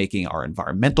 It is making our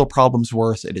environmental problems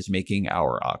worse. It is making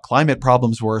our climate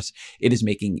problems worse. It is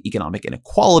making economic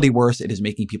inequality worse. It is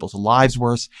making people's lives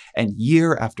worse. And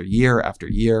year after year after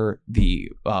year,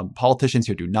 the politicians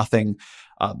here do nothing.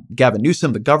 Gavin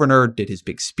Newsom, the governor, did his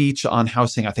big speech on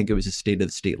housing. I think it was his state of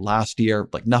the state last year.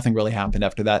 Nothing really happened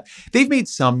after that. They've made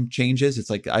some changes.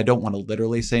 It's I don't want to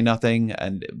literally say nothing.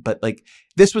 But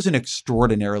this was an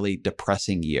extraordinarily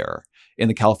depressing year in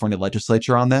the California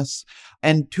legislature on this.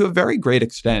 And to a very great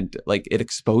extent, it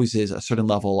exposes a certain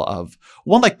level of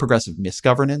progressive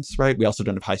misgovernance, right? We also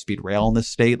don't have high-speed rail in this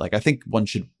state. I think one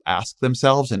should ask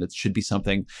themselves, and it should be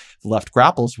something the left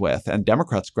grapples with and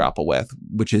Democrats grapple with,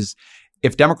 which is,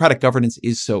 if Democratic governance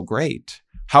is so great,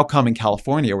 how come in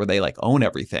California, where they own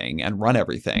everything and run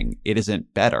everything, it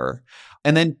isn't better?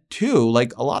 And then 2,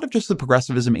 a lot of just the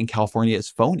progressivism in California is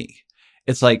phony.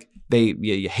 It's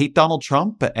you hate Donald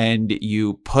Trump and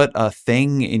you put a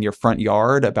thing in your front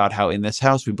yard about how in this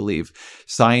house we believe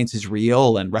science is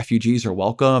real and refugees are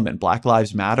welcome and Black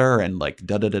Lives Matter and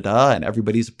da-da-da-da and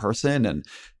everybody's a person and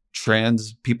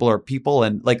trans people are people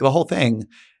and the whole thing,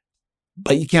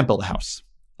 but you can't build a house.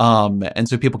 And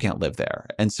so people can't live there.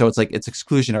 And so it's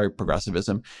exclusionary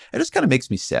progressivism. It just kind of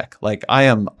makes me sick. I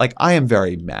am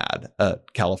very mad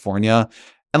at California.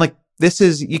 And this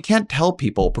is, you can't tell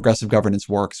people progressive governance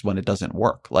works when it doesn't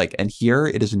work. And here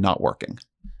it is not working.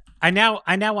 I now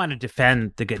want to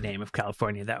defend the good name of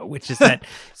California, though, which is that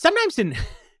sometimes in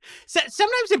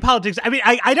politics, I mean,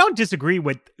 I don't disagree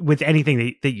with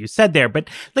anything that you said there, but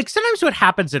sometimes what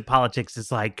happens in politics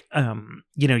is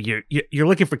you're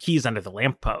looking for keys under the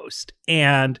lamppost.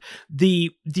 And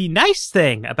the nice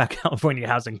thing about California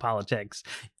housing politics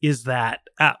is that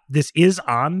this is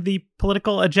on the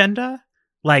political agenda.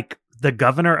 The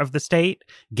governor of the state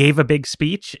gave a big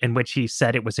speech in which he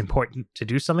said it was important to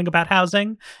do something about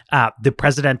housing. The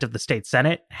president of the state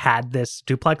Senate had this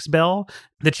duplex bill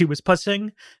that she was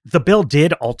pushing. The bill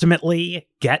did ultimately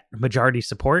get majority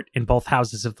support in both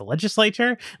houses of the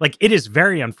legislature. It is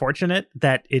very unfortunate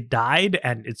that it died,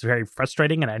 and it's very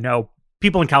frustrating. And I know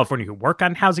people in California who work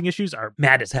on housing issues are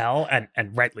mad as hell,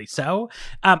 and rightly so.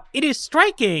 It is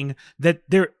striking that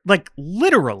there,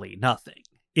 literally nothing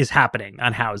is happening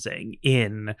on housing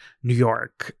in New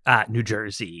York, New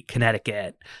Jersey,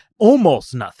 Connecticut.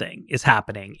 Almost nothing is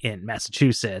happening in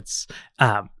Massachusetts,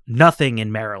 nothing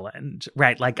in Maryland,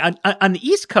 right? On the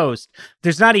East Coast,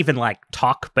 there's not even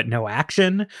talk, but no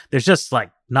action. There's just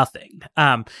nothing.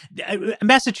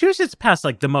 Massachusetts passed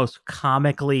the most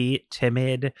comically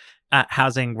timid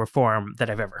housing reform that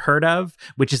I've ever heard of,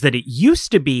 which is that it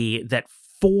used to be that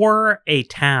for a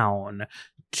town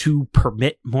to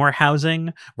permit more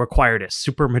housing required a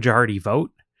supermajority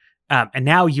vote. And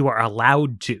now you are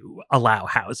allowed to allow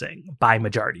housing by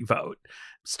majority vote.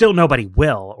 Still nobody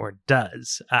will or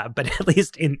does, but at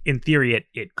least in theory,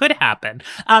 it could happen.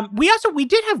 We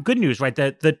did have good news, right?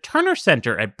 The Turner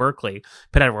Center at Berkeley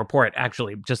put out a report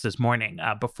actually just this morning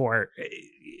before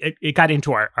it got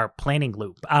into our planning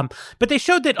loop. But they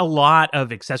showed that a lot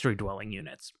of accessory dwelling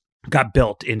units got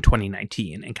built in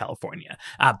 2019 in California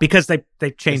because they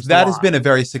changed that the law. has been a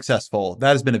very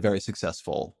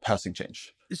successful housing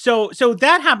change. So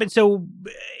that happened.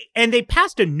 And they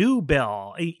passed a new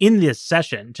bill in this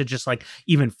session to just like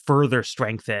even further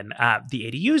strengthen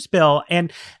the ADUs bill.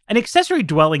 And an accessory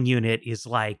dwelling unit is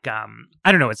like,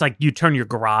 I don't know, it's like you turn your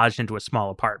garage into a small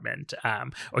apartment,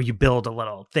 or you build a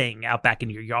little thing out back in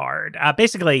your yard.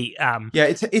 Basically,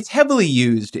 it's heavily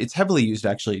used. It's heavily used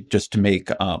actually just to make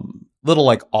little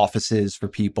like offices for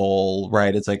people,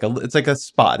 right? It's like a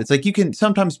spot. It's like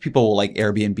sometimes people will like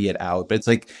Airbnb it out, but it's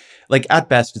like at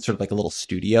best it's sort of like a little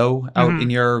studio out in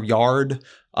your yard.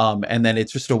 And then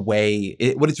it's just a way,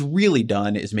 what it's really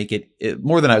done is make it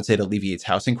more than I would say it alleviates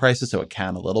housing crisis. So it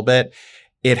can a little bit.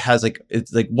 It has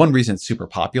it's like one reason it's super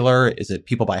popular is that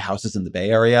people buy houses in the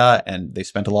Bay Area and they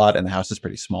spent a lot and the house is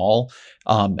pretty small.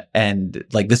 And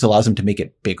like this allows them to make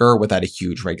it bigger without a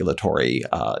huge regulatory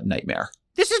nightmare.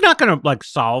 This is not going to like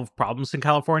solve problems in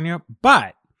California,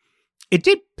 but it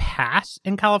did pass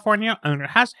in California and it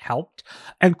has helped.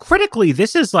 And critically,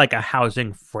 this is like a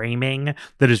housing framing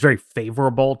that is very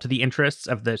favorable to the interests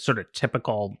of the sort of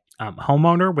typical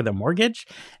homeowner with a mortgage.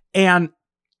 And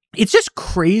it's just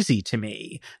crazy to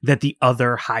me that the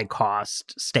other high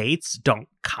cost states don't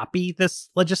copy this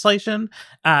legislation,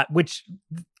 which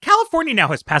California now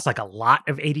has passed like a lot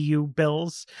of ADU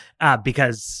bills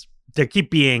because there keep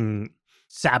being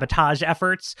sabotage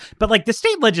efforts, but like the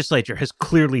state legislature has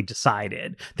clearly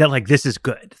decided that like this is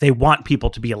good. They want people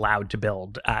to be allowed to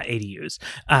build ADUs.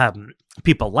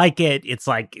 People like it. It's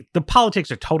like the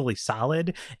politics are totally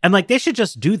solid, and like they should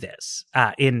just do this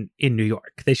in New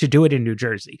York. They should do it in New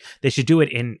Jersey. They should do it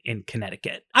in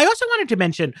Connecticut. I also wanted to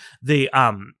mention the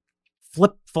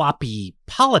flip-floppy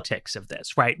politics of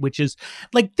this, right? Which is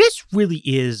like, this really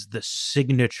is the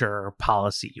signature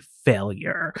policy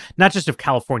failure, not just of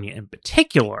California in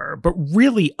particular, but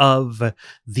really of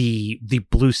the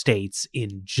blue states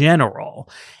in general.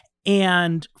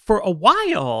 And for a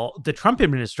while, the Trump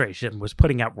administration was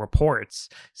putting out reports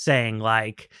saying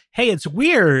like, hey, it's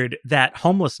weird that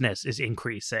homelessness is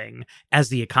increasing as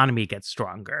the economy gets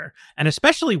stronger. And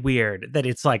especially weird that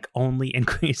it's like only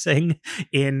increasing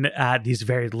in these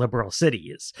very liberal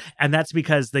cities. And that's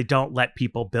because they don't let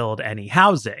people build any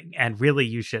housing. And really,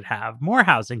 you should have more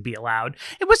housing be allowed.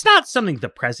 It was not something the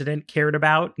president cared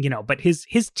about, but his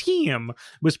team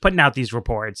was putting out these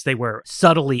reports. They were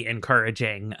subtly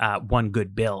encouraging one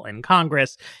good bill in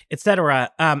Congress, etc.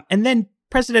 And then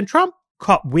President Trump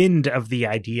caught wind of the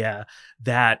idea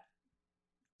that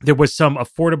there was some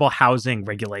affordable housing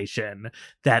regulation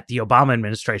that the Obama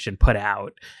administration put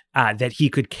out that he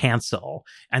could cancel,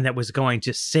 and that was going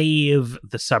to save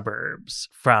the suburbs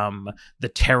from the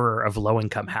terror of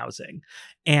low-income housing.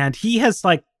 And he has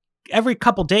like, every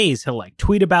couple days he'll like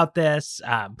tweet about this.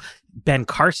 Ben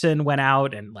Carson went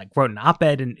out and like wrote an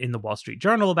op-ed in the Wall Street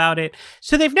Journal about it.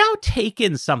 So they've now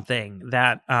taken something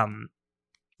that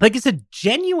like it's a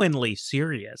genuinely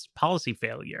serious policy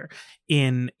failure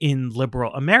in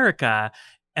liberal America,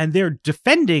 and they're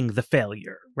defending the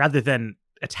failure rather than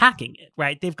attacking it,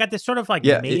 right? They've got this sort of like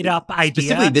made up idea.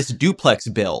 Specifically, this duplex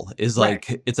bill is like,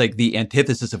 right. It's like the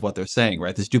antithesis of what they're saying,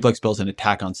 right? This duplex bill is an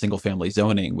attack on single family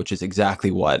zoning, which is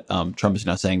exactly what Trump is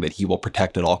now saying that he will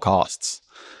protect at all costs.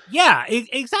 Yeah,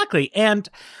 exactly. And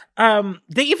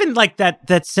they even like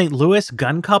that St. Louis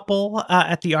gun couple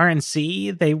at the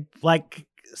RNC, they like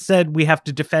said we have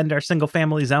to defend our single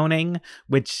family zoning,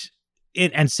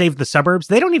 and save the suburbs.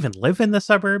 They don't even live in the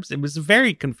suburbs. It was a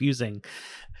very confusing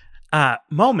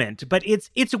moment, but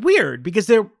it's weird because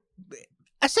they're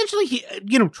essentially,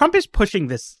 Trump is pushing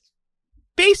this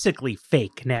basically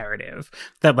fake narrative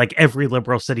that like every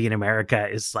liberal city in America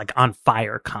is like on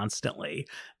fire constantly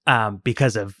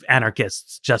because of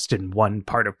anarchists just in one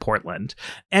part of Portland,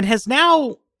 and has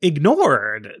now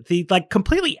ignored the like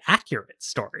completely accurate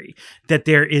story that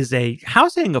there is a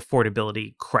housing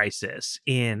affordability crisis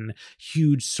in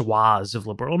huge swaths of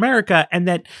liberal America, and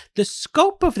that the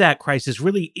scope of that crisis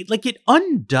really it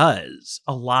undoes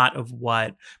a lot of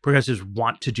what progressives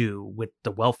want to do with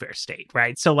the welfare state,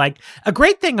 right? So like a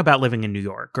great thing about living in New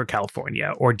York or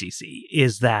California or DC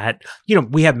is that,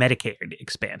 we have Medicaid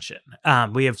expansion.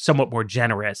 We have somewhat more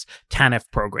generous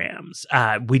TANF programs.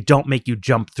 We don't make you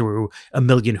jump through a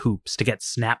million hoops to get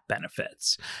SNAP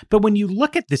benefits. But when you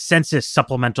look at the census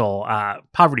supplemental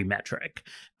poverty metric,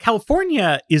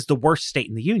 California is the worst state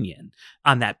in the union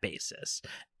on that basis.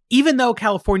 Even though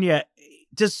California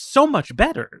does so much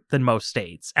better than most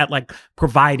states at like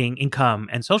providing income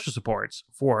and social supports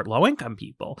for low income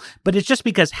people. But it's just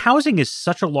because housing is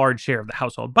such a large share of the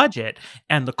household budget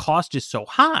and the cost is so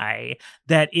high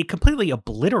that it completely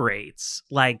obliterates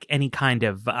like any kind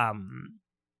of,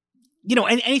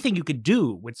 anything you could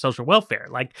do with social welfare.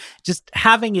 Like just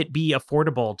having it be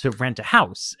affordable to rent a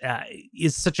house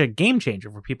is such a game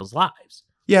changer for people's lives.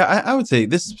 Yeah, I would say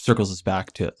this circles us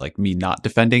back to like me not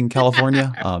defending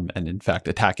California and in fact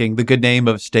attacking the good name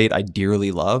of a state I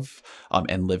dearly love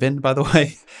and live in, by the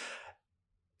way.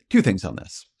 Two things on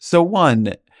this. So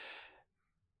one,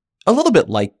 a little bit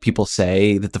like people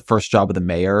say that the first job of the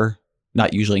mayor,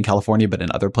 not usually in California, but in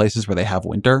other places where they have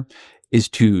winter, is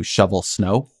to shovel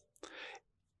snow.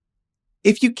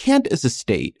 If you can't, as a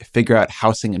state, figure out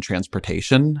housing and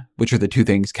transportation, which are the two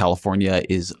things California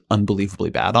is unbelievably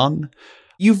bad on,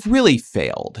 you've really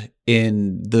failed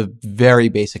in the very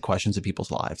basic questions of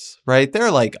people's lives, right? There are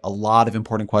like a lot of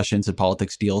important questions that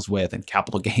politics deals with and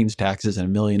capital gains taxes and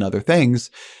a million other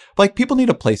things. Like people need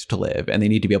a place to live and they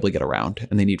need to be able to get around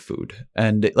and they need food.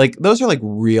 And like those are like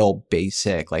real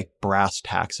basic, like brass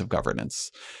tacks of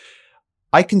governance.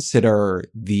 I consider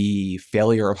the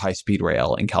failure of high-speed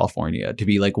rail in California to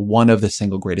be like one of the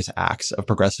single greatest acts of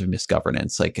progressive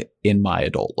misgovernance, like in my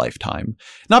adult lifetime.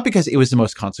 Not because it was the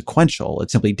most consequential.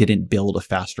 It simply didn't build a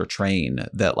faster train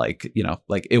that like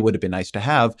it would have been nice to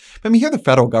have. But I mean, here the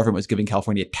federal government was giving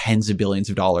California tens of billions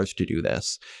of dollars to do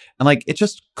this. And like, it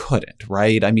just couldn't,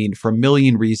 right? I mean, for a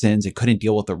million reasons, it couldn't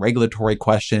deal with the regulatory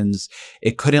questions.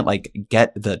 It couldn't like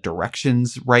get the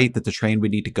directions right that the train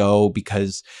would need to go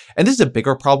because, and this is a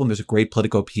bigger problem. There's a great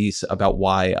Politico piece about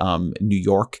why New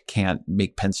York can't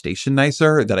make Penn Station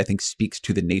nicer that I think speaks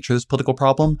to the nature of this political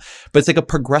problem. But it's like a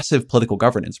progressive political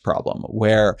governance problem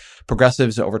where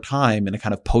progressives over time in a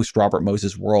kind of post-Robert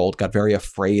Moses world got very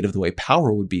afraid of the way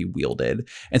power would be wielded.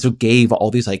 And so gave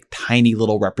all these like tiny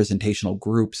little representational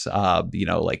groups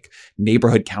like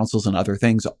neighborhood councils and other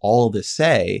things, all this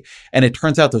say. And it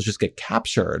turns out those just get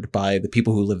captured by the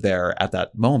people who live there at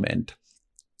that moment.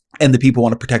 And the people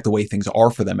want to protect the way things are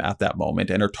for them at that moment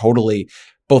and are totally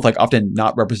both like often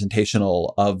not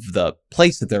representational of the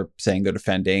place that they're saying they're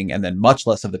defending, and then much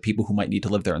less of the people who might need to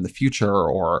live there in the future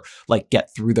or like get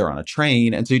through there on a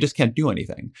train. And so you just can't do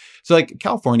anything. So like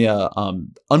California,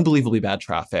 unbelievably bad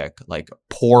traffic, like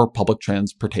poor public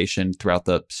transportation throughout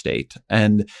the state,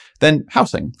 and then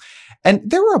housing. And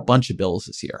there were a bunch of bills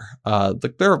this year.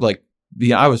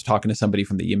 I was talking to somebody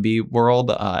from the YIMBY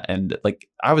world, and like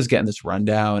I was getting this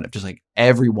rundown of just like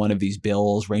every one of these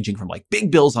bills, ranging from like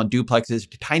big bills on duplexes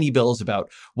to tiny bills about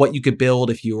what you could build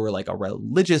if you were like a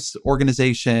religious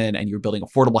organization and you were building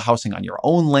affordable housing on your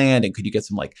own land, and could you get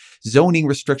some like zoning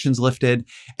restrictions lifted?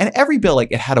 And every bill,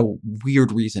 like it had a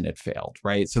weird reason it failed,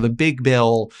 right? So the big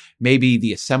bill, maybe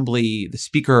the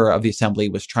speaker of the assembly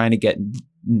was trying to get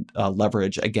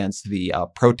leverage against the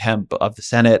pro temp of the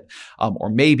Senate, or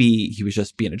maybe he was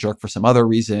just being a jerk for some other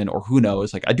reason, or who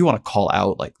knows. Like I do want to call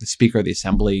out like the Speaker of the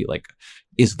Assembly like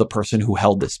is the person who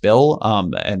held this bill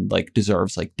and like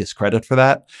deserves like discredit for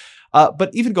that. But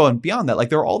even going beyond that, like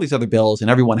there are all these other bills and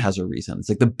everyone has a reason. It's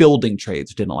like the building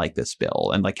trades didn't like this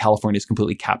bill, and like California is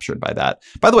completely captured by that.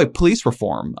 By the way, police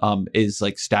reform is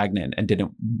like stagnant and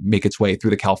didn't make its way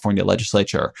through the California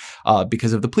legislature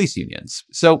because of the police unions.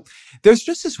 So there's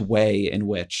just this way in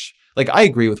which, like, I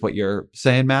agree with what you're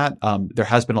saying, Matt. There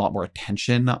has been a lot more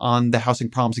attention on the housing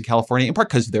problems in California, in part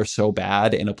because they're so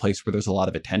bad in a place where there's a lot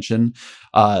of attention,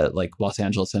 like Los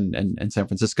Angeles and San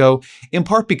Francisco, in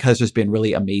part because there's been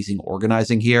really amazing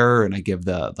organizing here. And I give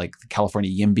the California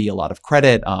YIMBY a lot of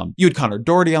credit. You had Connor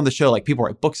Doherty on the show, like people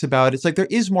write books about it. It's like there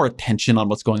is more attention on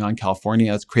what's going on in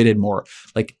California. It's created more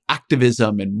like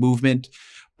activism and movement.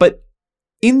 But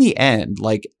in the end,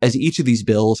 like as each of these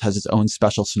bills has its own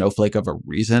special snowflake of a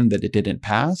reason that it didn't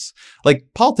pass, like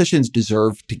politicians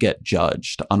deserve to get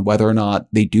judged on whether or not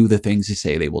they do the things they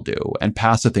say they will do and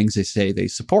pass the things they say they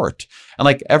support. And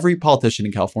like every politician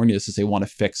in California says they want to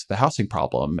fix the housing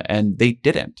problem, and they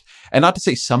didn't. And not to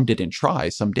say some didn't try,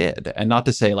 some did. And not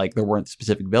to say like there weren't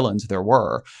specific villains, there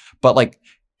were. But like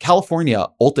California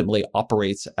ultimately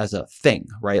operates as a thing,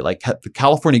 right? Like the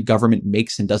California government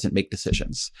makes and doesn't make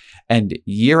decisions. And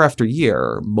year after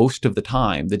year, most of the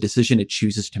time, the decision it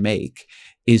chooses to make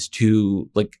is to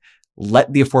like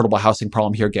let the affordable housing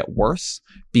problem here get worse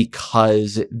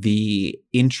because the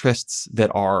interests that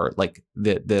are like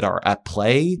that are at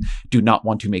play do not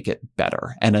want to make it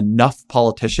better. And enough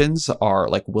politicians are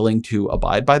like willing to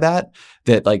abide by that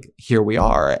like here we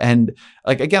are. And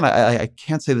like, again, I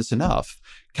can't say this enough.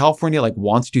 California like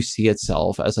wants to see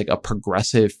itself as like a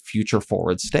progressive future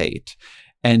forward state.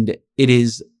 And it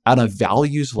is on a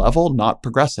values level, not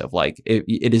progressive. Like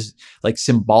it is like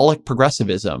symbolic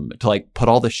progressivism to like put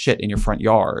all this shit in your front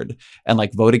yard and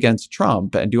like vote against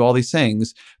Trump and do all these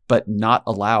things, but not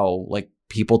allow like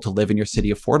people to live in your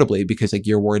city affordably because like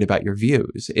you're worried about your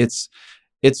views.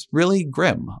 It's really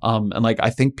grim. And like, I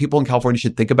think people in California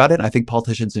should think about it. And I think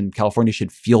politicians in California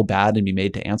should feel bad and be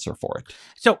made to answer for it.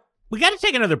 So we got to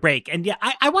take another break. And yeah,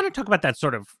 I want to talk about that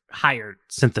sort of higher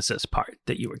synthesis part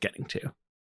that you were getting to.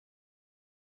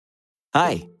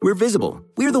 Hi, we're Visible.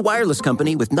 We're the wireless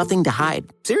company with nothing to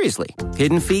hide. Seriously.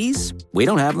 Hidden fees? We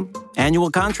don't have them.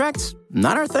 Annual contracts?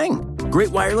 Not our thing. Great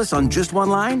wireless on just one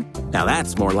line? Now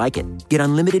that's more like it. Get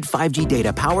unlimited 5G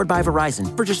data powered by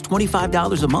Verizon for just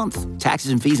 $25 a month.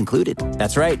 Taxes and fees included.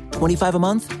 That's right, $25 a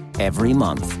month, every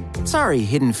month. Sorry,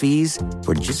 hidden fees.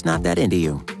 We're just not that into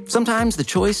you. Sometimes the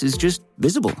choice is just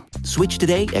Visible. Switch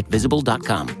today at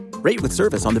Visible.com. Rate with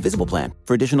service on the Visible plan.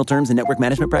 For additional terms and network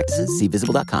management practices, see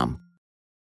Visible.com.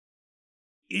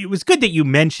 It was good that you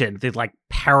mentioned the like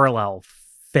parallel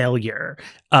failure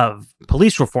of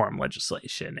police reform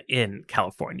legislation in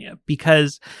California,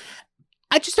 because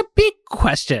just a big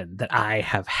question that I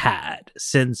have had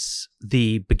since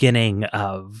the beginning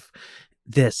of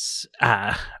this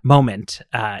moment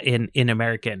in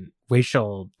American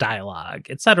racial dialogue,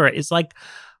 et cetera, is like,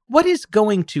 what is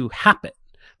going to happen?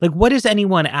 Like, what is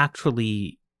anyone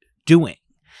actually doing?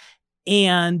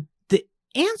 And the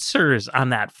answers on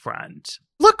that front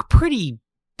look pretty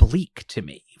bleak to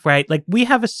me, right? Like, we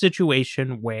have a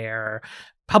situation where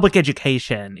public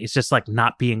education is just like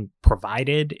not being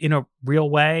provided in a real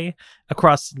way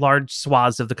across large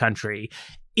swaths of the country.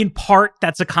 In part,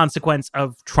 that's a consequence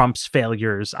of Trump's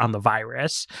failures on the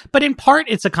virus, but in part,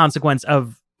 it's a consequence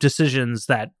of decisions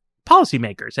that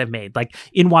policymakers have made. Like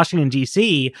in Washington,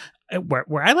 D.C.,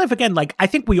 where I live, again, like I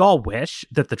think we all wish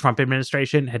that the Trump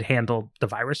administration had handled the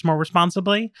virus more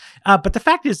responsibly. But the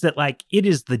fact is that like it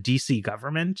is the DC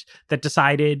government that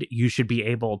decided you should be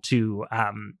able to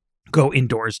go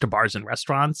indoors to bars and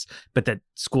restaurants, but that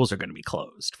schools are going to be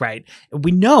closed, right?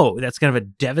 We know that's going to have a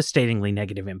devastatingly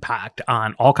negative impact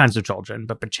on all kinds of children,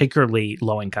 but particularly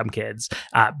low-income kids,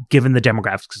 given the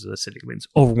demographics of the city. I mean, it's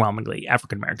overwhelmingly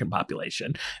African-American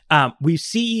population. We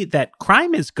see that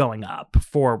crime is going up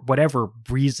for whatever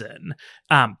reason.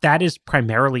 That is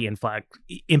primarily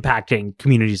impacting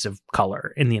communities of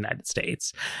color in the United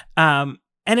States. And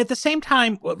at the same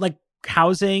time, like,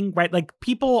 housing, right? Like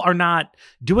people are not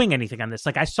doing anything on this.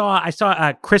 Like I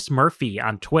saw Chris Murphy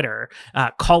on Twitter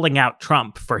calling out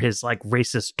Trump for his like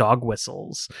racist dog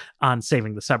whistles on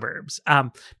Saving the Suburbs.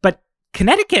 But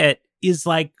Connecticut is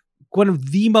like one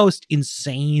of the most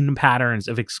insane patterns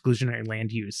of exclusionary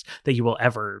land use that you will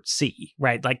ever see,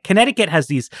 right? Like Connecticut has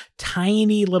these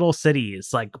tiny little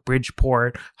cities like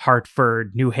Bridgeport,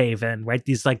 Hartford, New Haven, right?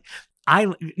 These like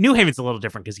New Haven's a little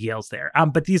different because Yale's there.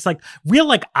 But these like real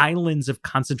like islands of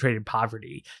concentrated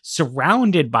poverty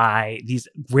surrounded by these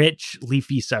rich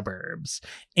leafy suburbs.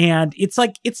 And it's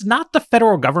like, it's not the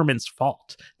federal government's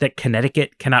fault that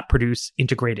Connecticut cannot produce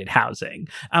integrated housing.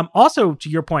 Also, to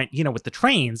your point, you know, with the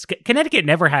trains, Connecticut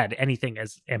never had anything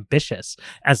as ambitious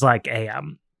as like a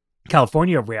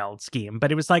California rail scheme,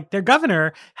 but it was like their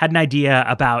governor had an idea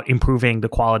about improving the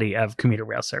quality of commuter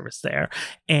rail service there,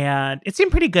 and it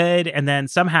seemed pretty good. And then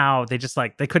somehow they just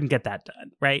like they couldn't get that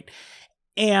done, right?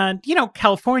 And you know,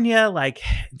 California, like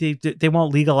they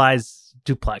won't legalize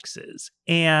duplexes,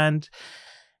 and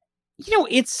you know,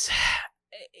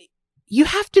 you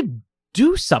have to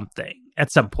do something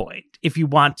at some point if you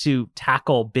want to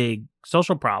tackle big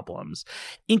social problems,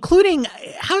 including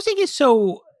housing is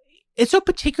so. It's so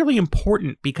particularly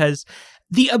important because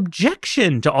the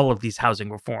objection to all of these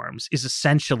housing reforms is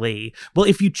essentially, well,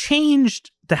 if you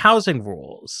changed the housing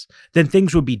rules, then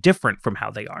things would be different from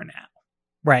how they are now,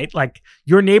 right? Like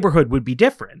your neighborhood would be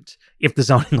different if the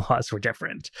zoning laws were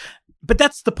different. But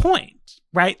that's the point,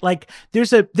 right? Like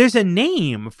there's a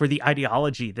name for the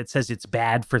ideology that says it's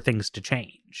bad for things to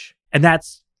change, and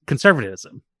that's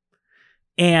conservatism.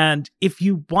 And if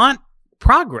you want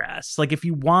progress, like if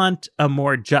you want a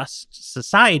more just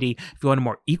society, if you want a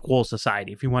more equal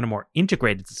society, if you want a more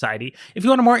integrated society, if you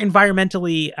want a more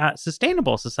environmentally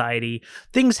sustainable society,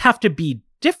 things have to be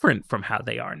different from how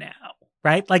they are now,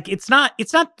 right? Like it's not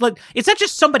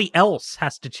just somebody else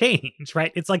has to change,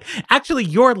 right? It's like actually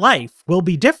your life will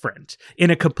be different in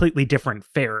a completely different,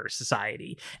 fairer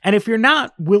society. And if you're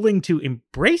not willing to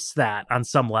embrace that on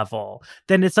some level,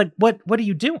 then it's like, what are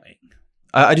you doing?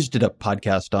 I just did a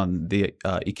podcast on the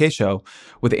EK show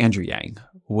with Andrew Yang,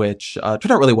 which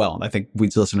turned out really well, and I think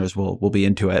Weeds listeners will be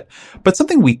into it. But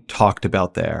something we talked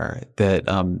about there that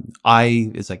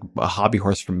is like a hobby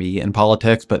horse for me in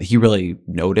politics, but he really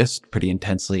noticed pretty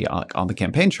intensely on the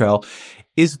campaign trail,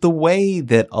 is the way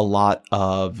that a lot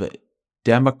of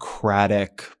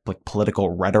Democratic like political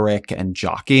rhetoric and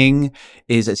jockeying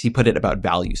is, as he put it, about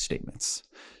value statements.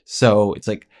 So it's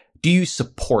like, do you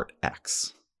support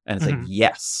X? And it's like,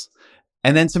 yes.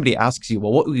 And then somebody asks you,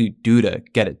 well, what will you do to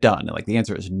get it done? And like the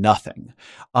answer is nothing.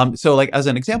 So like as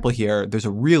an example here, there's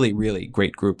a really, really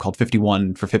great group called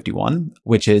 51 for 51,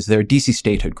 which is their DC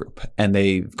statehood group. And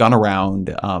they've gone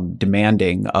around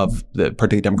demanding of the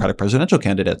particular Democratic presidential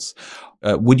candidates,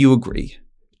 would you agree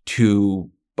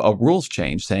to a rules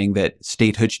change saying that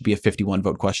statehood should be a 51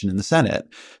 vote question in the Senate,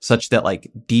 such that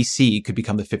like DC could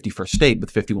become the 51st state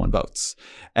with 51 votes.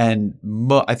 And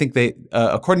I think they,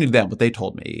 according to them, what they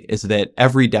told me is that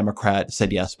every Democrat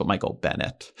said yes, but Michael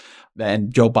Bennet.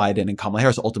 And Joe Biden and Kamala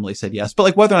Harris ultimately said yes. But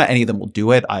like whether or not any of them will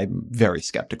do it, I'm very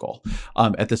skeptical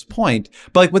at this point.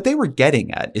 But like what they were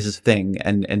getting at is this thing,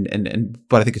 and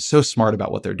what I think is so smart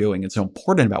about what they're doing and so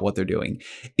important about what they're doing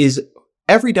is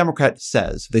every Democrat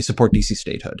says they support DC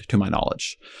statehood, to my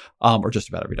knowledge, or just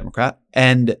about every Democrat.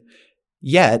 And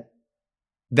yet,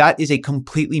 that is a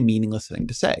completely meaningless thing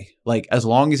to say. Like, as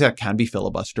long as that can be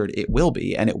filibustered, it will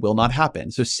be, and it will not happen.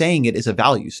 So saying it is a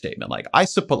value statement. Like, I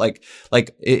support,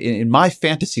 like in my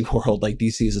fantasy world, like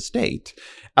DC is a state,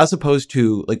 as opposed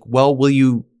to like, well, will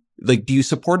you, like, do you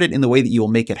support it in the way that you will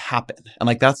make it happen? And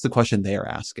like, that's the question they are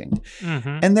asking.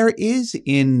 And there is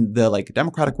in the like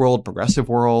Democratic world, progressive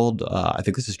world, I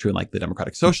think this is true in like the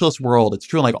Democratic Socialist world. It's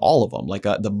true in like all of them, like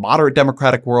the moderate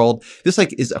Democratic world. This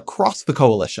like is across the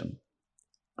coalition.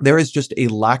 There is just a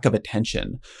lack of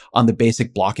attention on the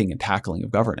basic blocking and tackling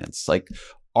of governance. Like,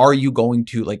 are you going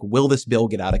to like, will this bill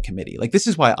get out of committee? Like, this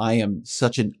is why I am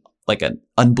such an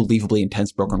unbelievably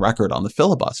intense broken record on the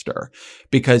filibuster,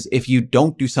 because if you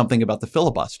don't do something about the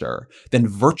filibuster, then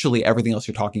virtually everything else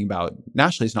you're talking about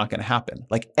nationally is not going to happen.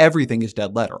 Like everything is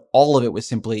dead letter. All of it was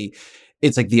simply,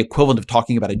 it's like the equivalent of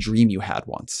talking about a dream you had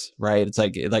once, right? It's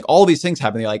like all these things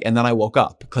happen. Like, and then I woke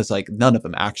up because like none of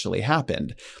them actually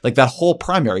happened. Like that whole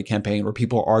primary campaign where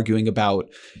people are arguing about,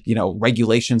 you know,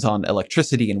 regulations on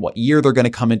electricity and what year they're going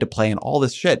to come into play and all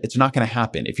this shit. It's not going to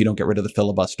happen if you don't get rid of the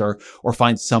filibuster or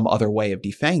find some other way of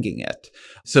defanging it.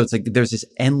 So it's like there's this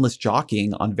endless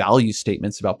jockeying on value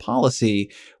statements about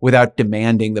policy without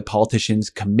demanding that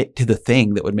politicians commit to the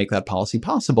thing that would make that policy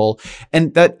possible.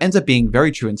 And that ends up being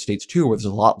very true in states too, where there's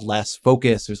a lot less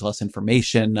focus, there's less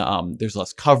information, there's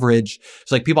less coverage.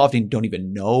 So like people often don't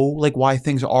even know like why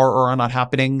things are or are not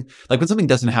happening. Like when something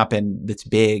doesn't happen that's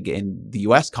big in the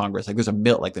US Congress, like there's a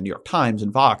like the New York Times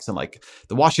and Vox and like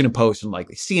the Washington Post and like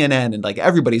the CNN and like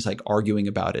everybody's like arguing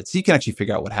about it. So you can actually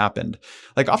figure out what happened.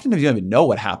 Like oftentimes you don't even know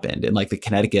what happened in like the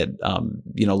Connecticut,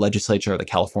 legislature, the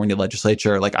California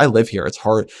legislature. Like I live here. It's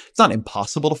hard. It's not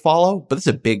impossible to follow, but it's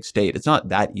a big state. It's not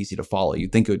that easy to follow.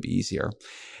 You'd think it would be easier.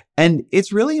 And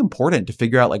it's really important to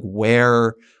figure out like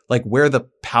where the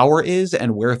power is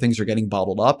and where things are getting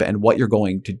bottled up and what you're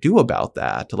going to do about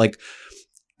that. Like,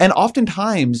 and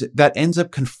oftentimes that ends up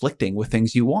conflicting with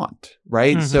things you want,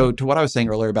 right? So to what I was saying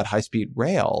earlier about high-speed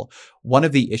rail, one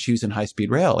of the issues in high-speed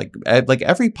rail, like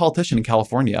every politician in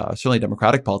California, certainly a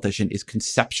Democratic politician, is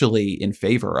conceptually in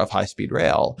favor of high-speed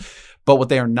rail. But what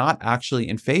they are not actually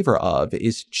in favor of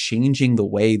is changing the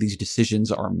way these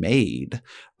decisions are made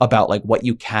about like what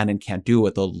you can and can't do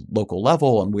at the local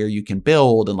level and where you can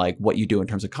build and like what you do in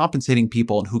terms of compensating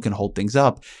people and who can hold things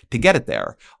up to get it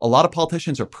there. A lot of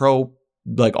politicians are pro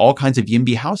like all kinds of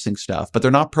YIMBY housing stuff, but they're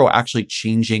not pro actually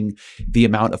changing the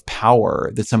amount of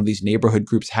power that some of these neighborhood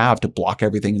groups have to block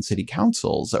everything in city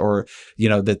councils or, you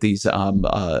know, that these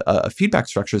feedback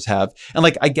structures have. And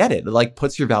like, I get it. It like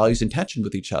puts your values in tension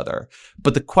with each other.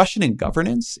 But the question in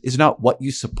governance is not what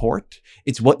you support.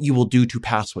 It's what you will do to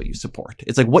pass what you support.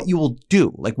 It's like what you will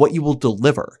do, like what you will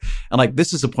deliver. And like,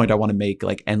 this is a point I want to make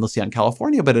like endlessly on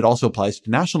California, but it also applies to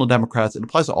national Democrats. It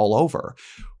applies to all over.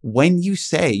 When you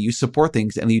say you support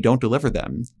things and you don't deliver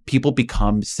them, people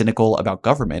become cynical about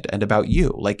government and about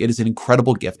you. Like it is an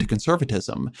incredible gift to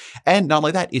conservatism. And not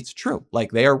only that, it's true.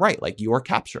 Like they are right. Like you are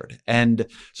captured. And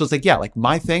so it's like, yeah, like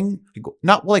my thing,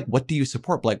 not like, what do you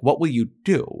support? But like, what will you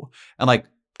do? And like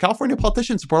California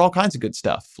politicians support all kinds of good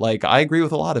stuff. Like I agree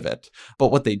with a lot of it,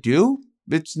 but what they do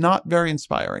it's not very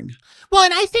inspiring. Well,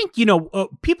 and I think,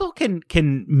 people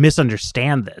can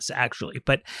misunderstand this, actually,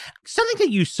 but something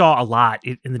that you saw a lot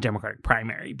in the Democratic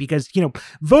primary, because,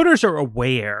 voters are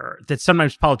aware that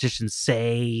sometimes politicians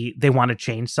say they want to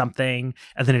change something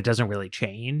and then it doesn't really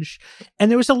change. And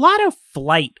there was a lot of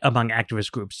flight among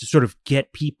activist groups to sort of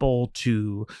get people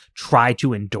to try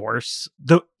to endorse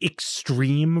the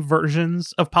extreme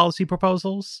versions of policy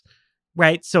proposals,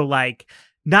 right? So,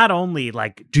 not only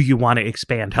do you want to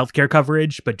expand healthcare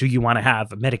coverage, but do you want to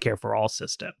have a Medicare for all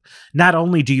system? Not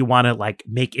only do you want to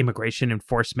make immigration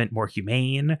enforcement more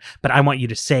humane, but I want you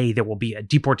to say there will be a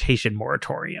deportation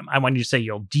moratorium. I want you to say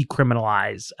you'll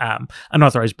decriminalize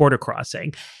unauthorized border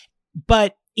crossing.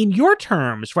 But in your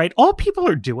terms, right, all people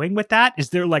are doing with that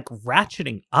is they're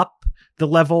ratcheting up the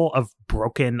level of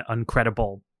broken,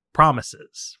 uncredible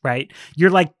promises, right?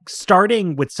 You're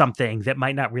starting with something that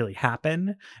might not really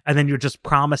happen, and then you're just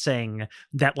promising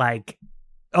that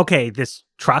okay, this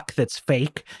truck that's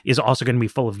fake is also going to be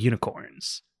full of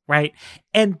unicorns, right?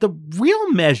 And the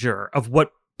real measure of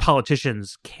what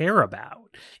politicians care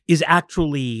about is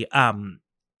actually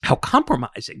how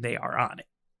compromising they are on it,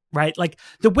 right?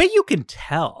 The way you can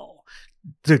tell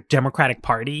the Democratic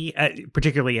Party,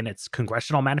 particularly in its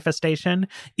congressional manifestation,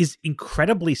 is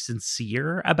incredibly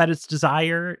sincere about its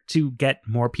desire to get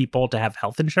more people to have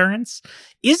health insurance,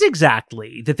 is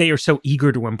exactly that they are so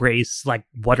eager to embrace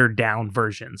watered down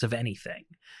versions of anything.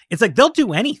 It's they'll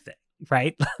do anything,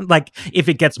 right? If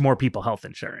it gets more people health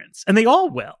insurance, and they all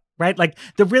will. Right?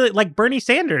 Bernie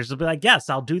Sanders will be yes,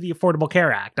 I'll do the Affordable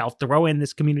Care Act. I'll throw in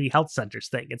this community health centers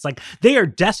thing. It's they are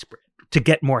desperate to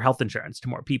get more health insurance to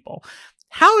more people.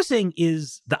 Housing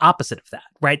is the opposite of that,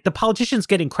 right? The politicians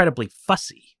get incredibly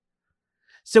fussy.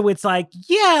 So it's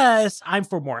yes, I'm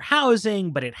for more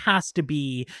housing, but it has to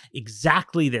be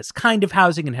exactly this kind of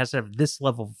housing and has to have this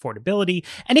level of affordability.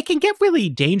 And it can get really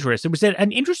dangerous. It was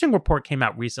an interesting report came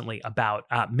out recently about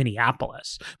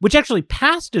Minneapolis, which actually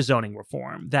passed a zoning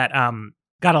reform that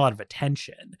got a lot of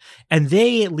attention. And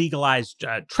they legalized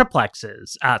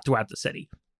triplexes throughout the city.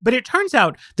 But it turns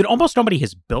out that almost nobody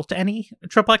has built any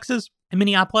triplexes in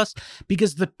Minneapolis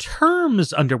because the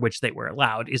terms under which they were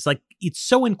allowed is it's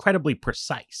so incredibly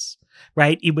precise,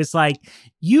 right? It was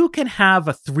you can have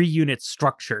a 3-unit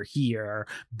structure here,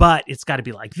 but it's got to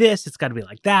be like this, it's got to be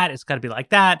like that, it's got to be like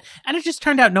that. And it just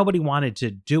turned out nobody wanted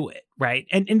to do it, right?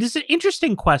 And there's an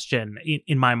interesting question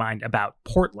in my mind about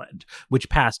Portland, which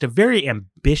passed a very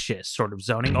ambitious sort of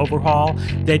zoning overhaul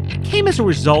that came as a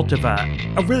result of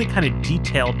a really kind of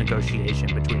detailed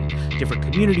negotiation between different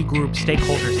community groups,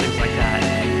 stakeholders, things like that.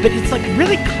 But it's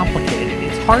really complicated.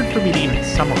 It's hard for me to even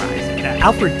summarize it.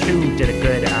 Alfred Tu did a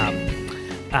good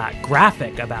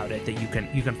graphic about it that you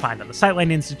can find on the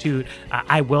Sightline Institute.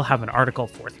 I will have an article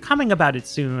forthcoming about it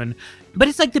soon. But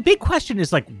it's the big question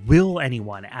is will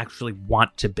anyone actually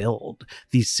want to build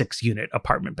these 6-unit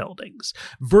apartment buildings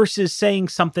versus saying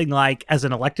something as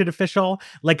an elected official,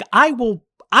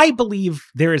 I believe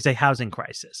there is a housing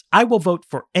crisis. I will vote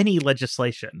for any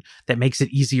legislation that makes it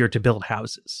easier to build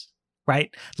houses,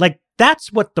 right?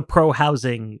 That's what the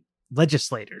pro-housing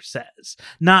legislator says,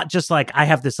 not just I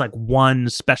have this one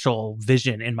special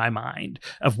vision in my mind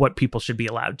of what people should be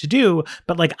allowed to do,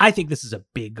 but I think this is a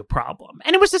big problem.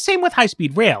 And it was the same with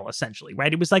high-speed rail, essentially,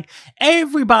 right? It was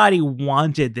everybody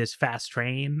wanted this fast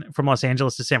train from Los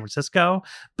Angeles to San Francisco,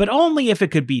 but only if it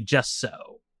could be just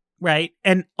so, right?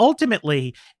 And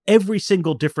ultimately, every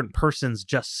single different person's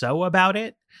just so about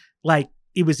it,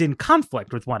 it was in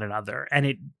conflict with one another and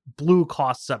it blew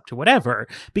costs up to whatever,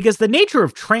 because the nature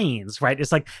of trains, right,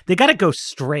 is they got to go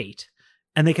straight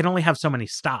and they can only have so many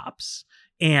stops.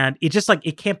 And it just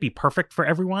it can't be perfect for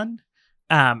everyone.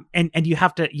 And you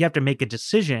have to make a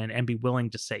decision and be willing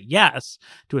to say yes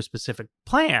to a specific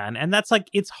plan. And that's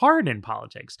it's hard in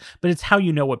politics, but it's how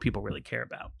you know what people really care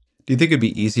about. Do you think it'd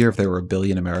be easier if there were 1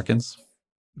 billion Americans?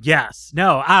 Yes.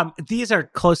 No, these are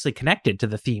closely connected to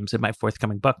the themes in my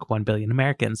forthcoming book, 1 Billion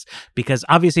Americans, because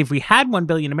obviously if we had 1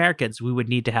 billion Americans, we would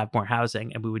need to have more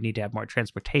housing and we would need to have more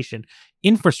transportation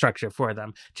infrastructure for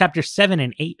them. Chapters 7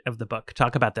 and 8 of the book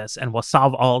talk about this and will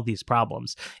solve all of these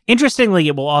problems. Interestingly,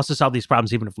 it will also solve these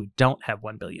problems even if we don't have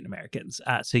 1 billion Americans.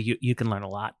 So you can learn a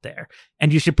lot there.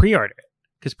 And you should pre-order it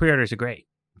because pre-orders are great.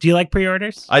 Do you like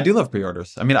pre-orders? I do love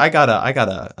pre-orders. I mean, I got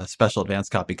a special advance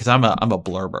copy because I'm a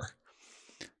blurber.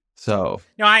 So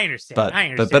no, I understand.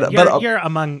 But you're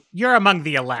among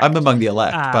the elect. I'm among the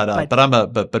elect,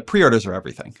 but pre-orders are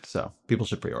everything. So people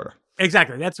should pre-order.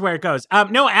 Exactly. That's where it goes.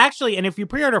 No, actually, and if you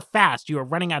pre-order fast, you are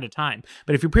running out of time.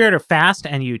 But if you pre-order fast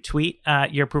and you tweet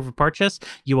your proof of purchase,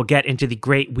 you will get into the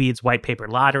Great Weeds White Paper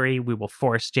Lottery. We will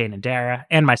force Jane and Dara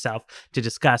and myself to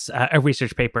discuss a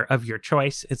research paper of your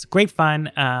choice. It's great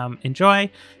fun.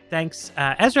 Enjoy. Thanks,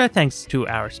 Ezra. Thanks to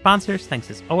our sponsors. Thanks,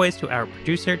 as always, to our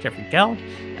producer, Jeffrey Geld.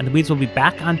 And the Weeds will be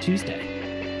back on Tuesday.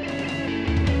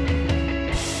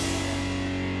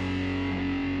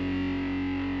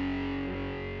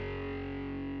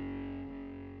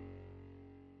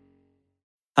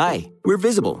 Hi, we're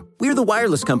Visible. We're the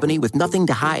wireless company with nothing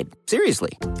to hide.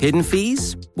 Seriously. Hidden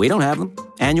fees? We don't have them.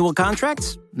 Annual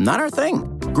contracts? Not our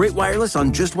thing. Great wireless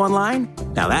on just one line?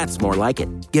 Now that's more like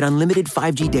it. Get unlimited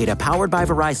 5G data powered by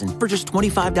Verizon for just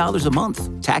 $25 a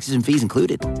month. Taxes and fees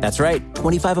included. That's right,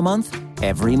 $25 a month,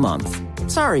 every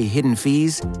month. Sorry, hidden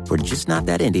fees. We're just not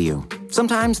that into you.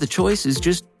 Sometimes the choice is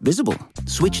just Visible.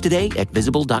 Switch today at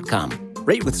Visible.com.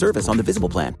 Rate with service on the Visible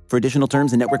plan. For additional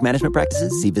terms and network management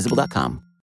practices, see Visible.com.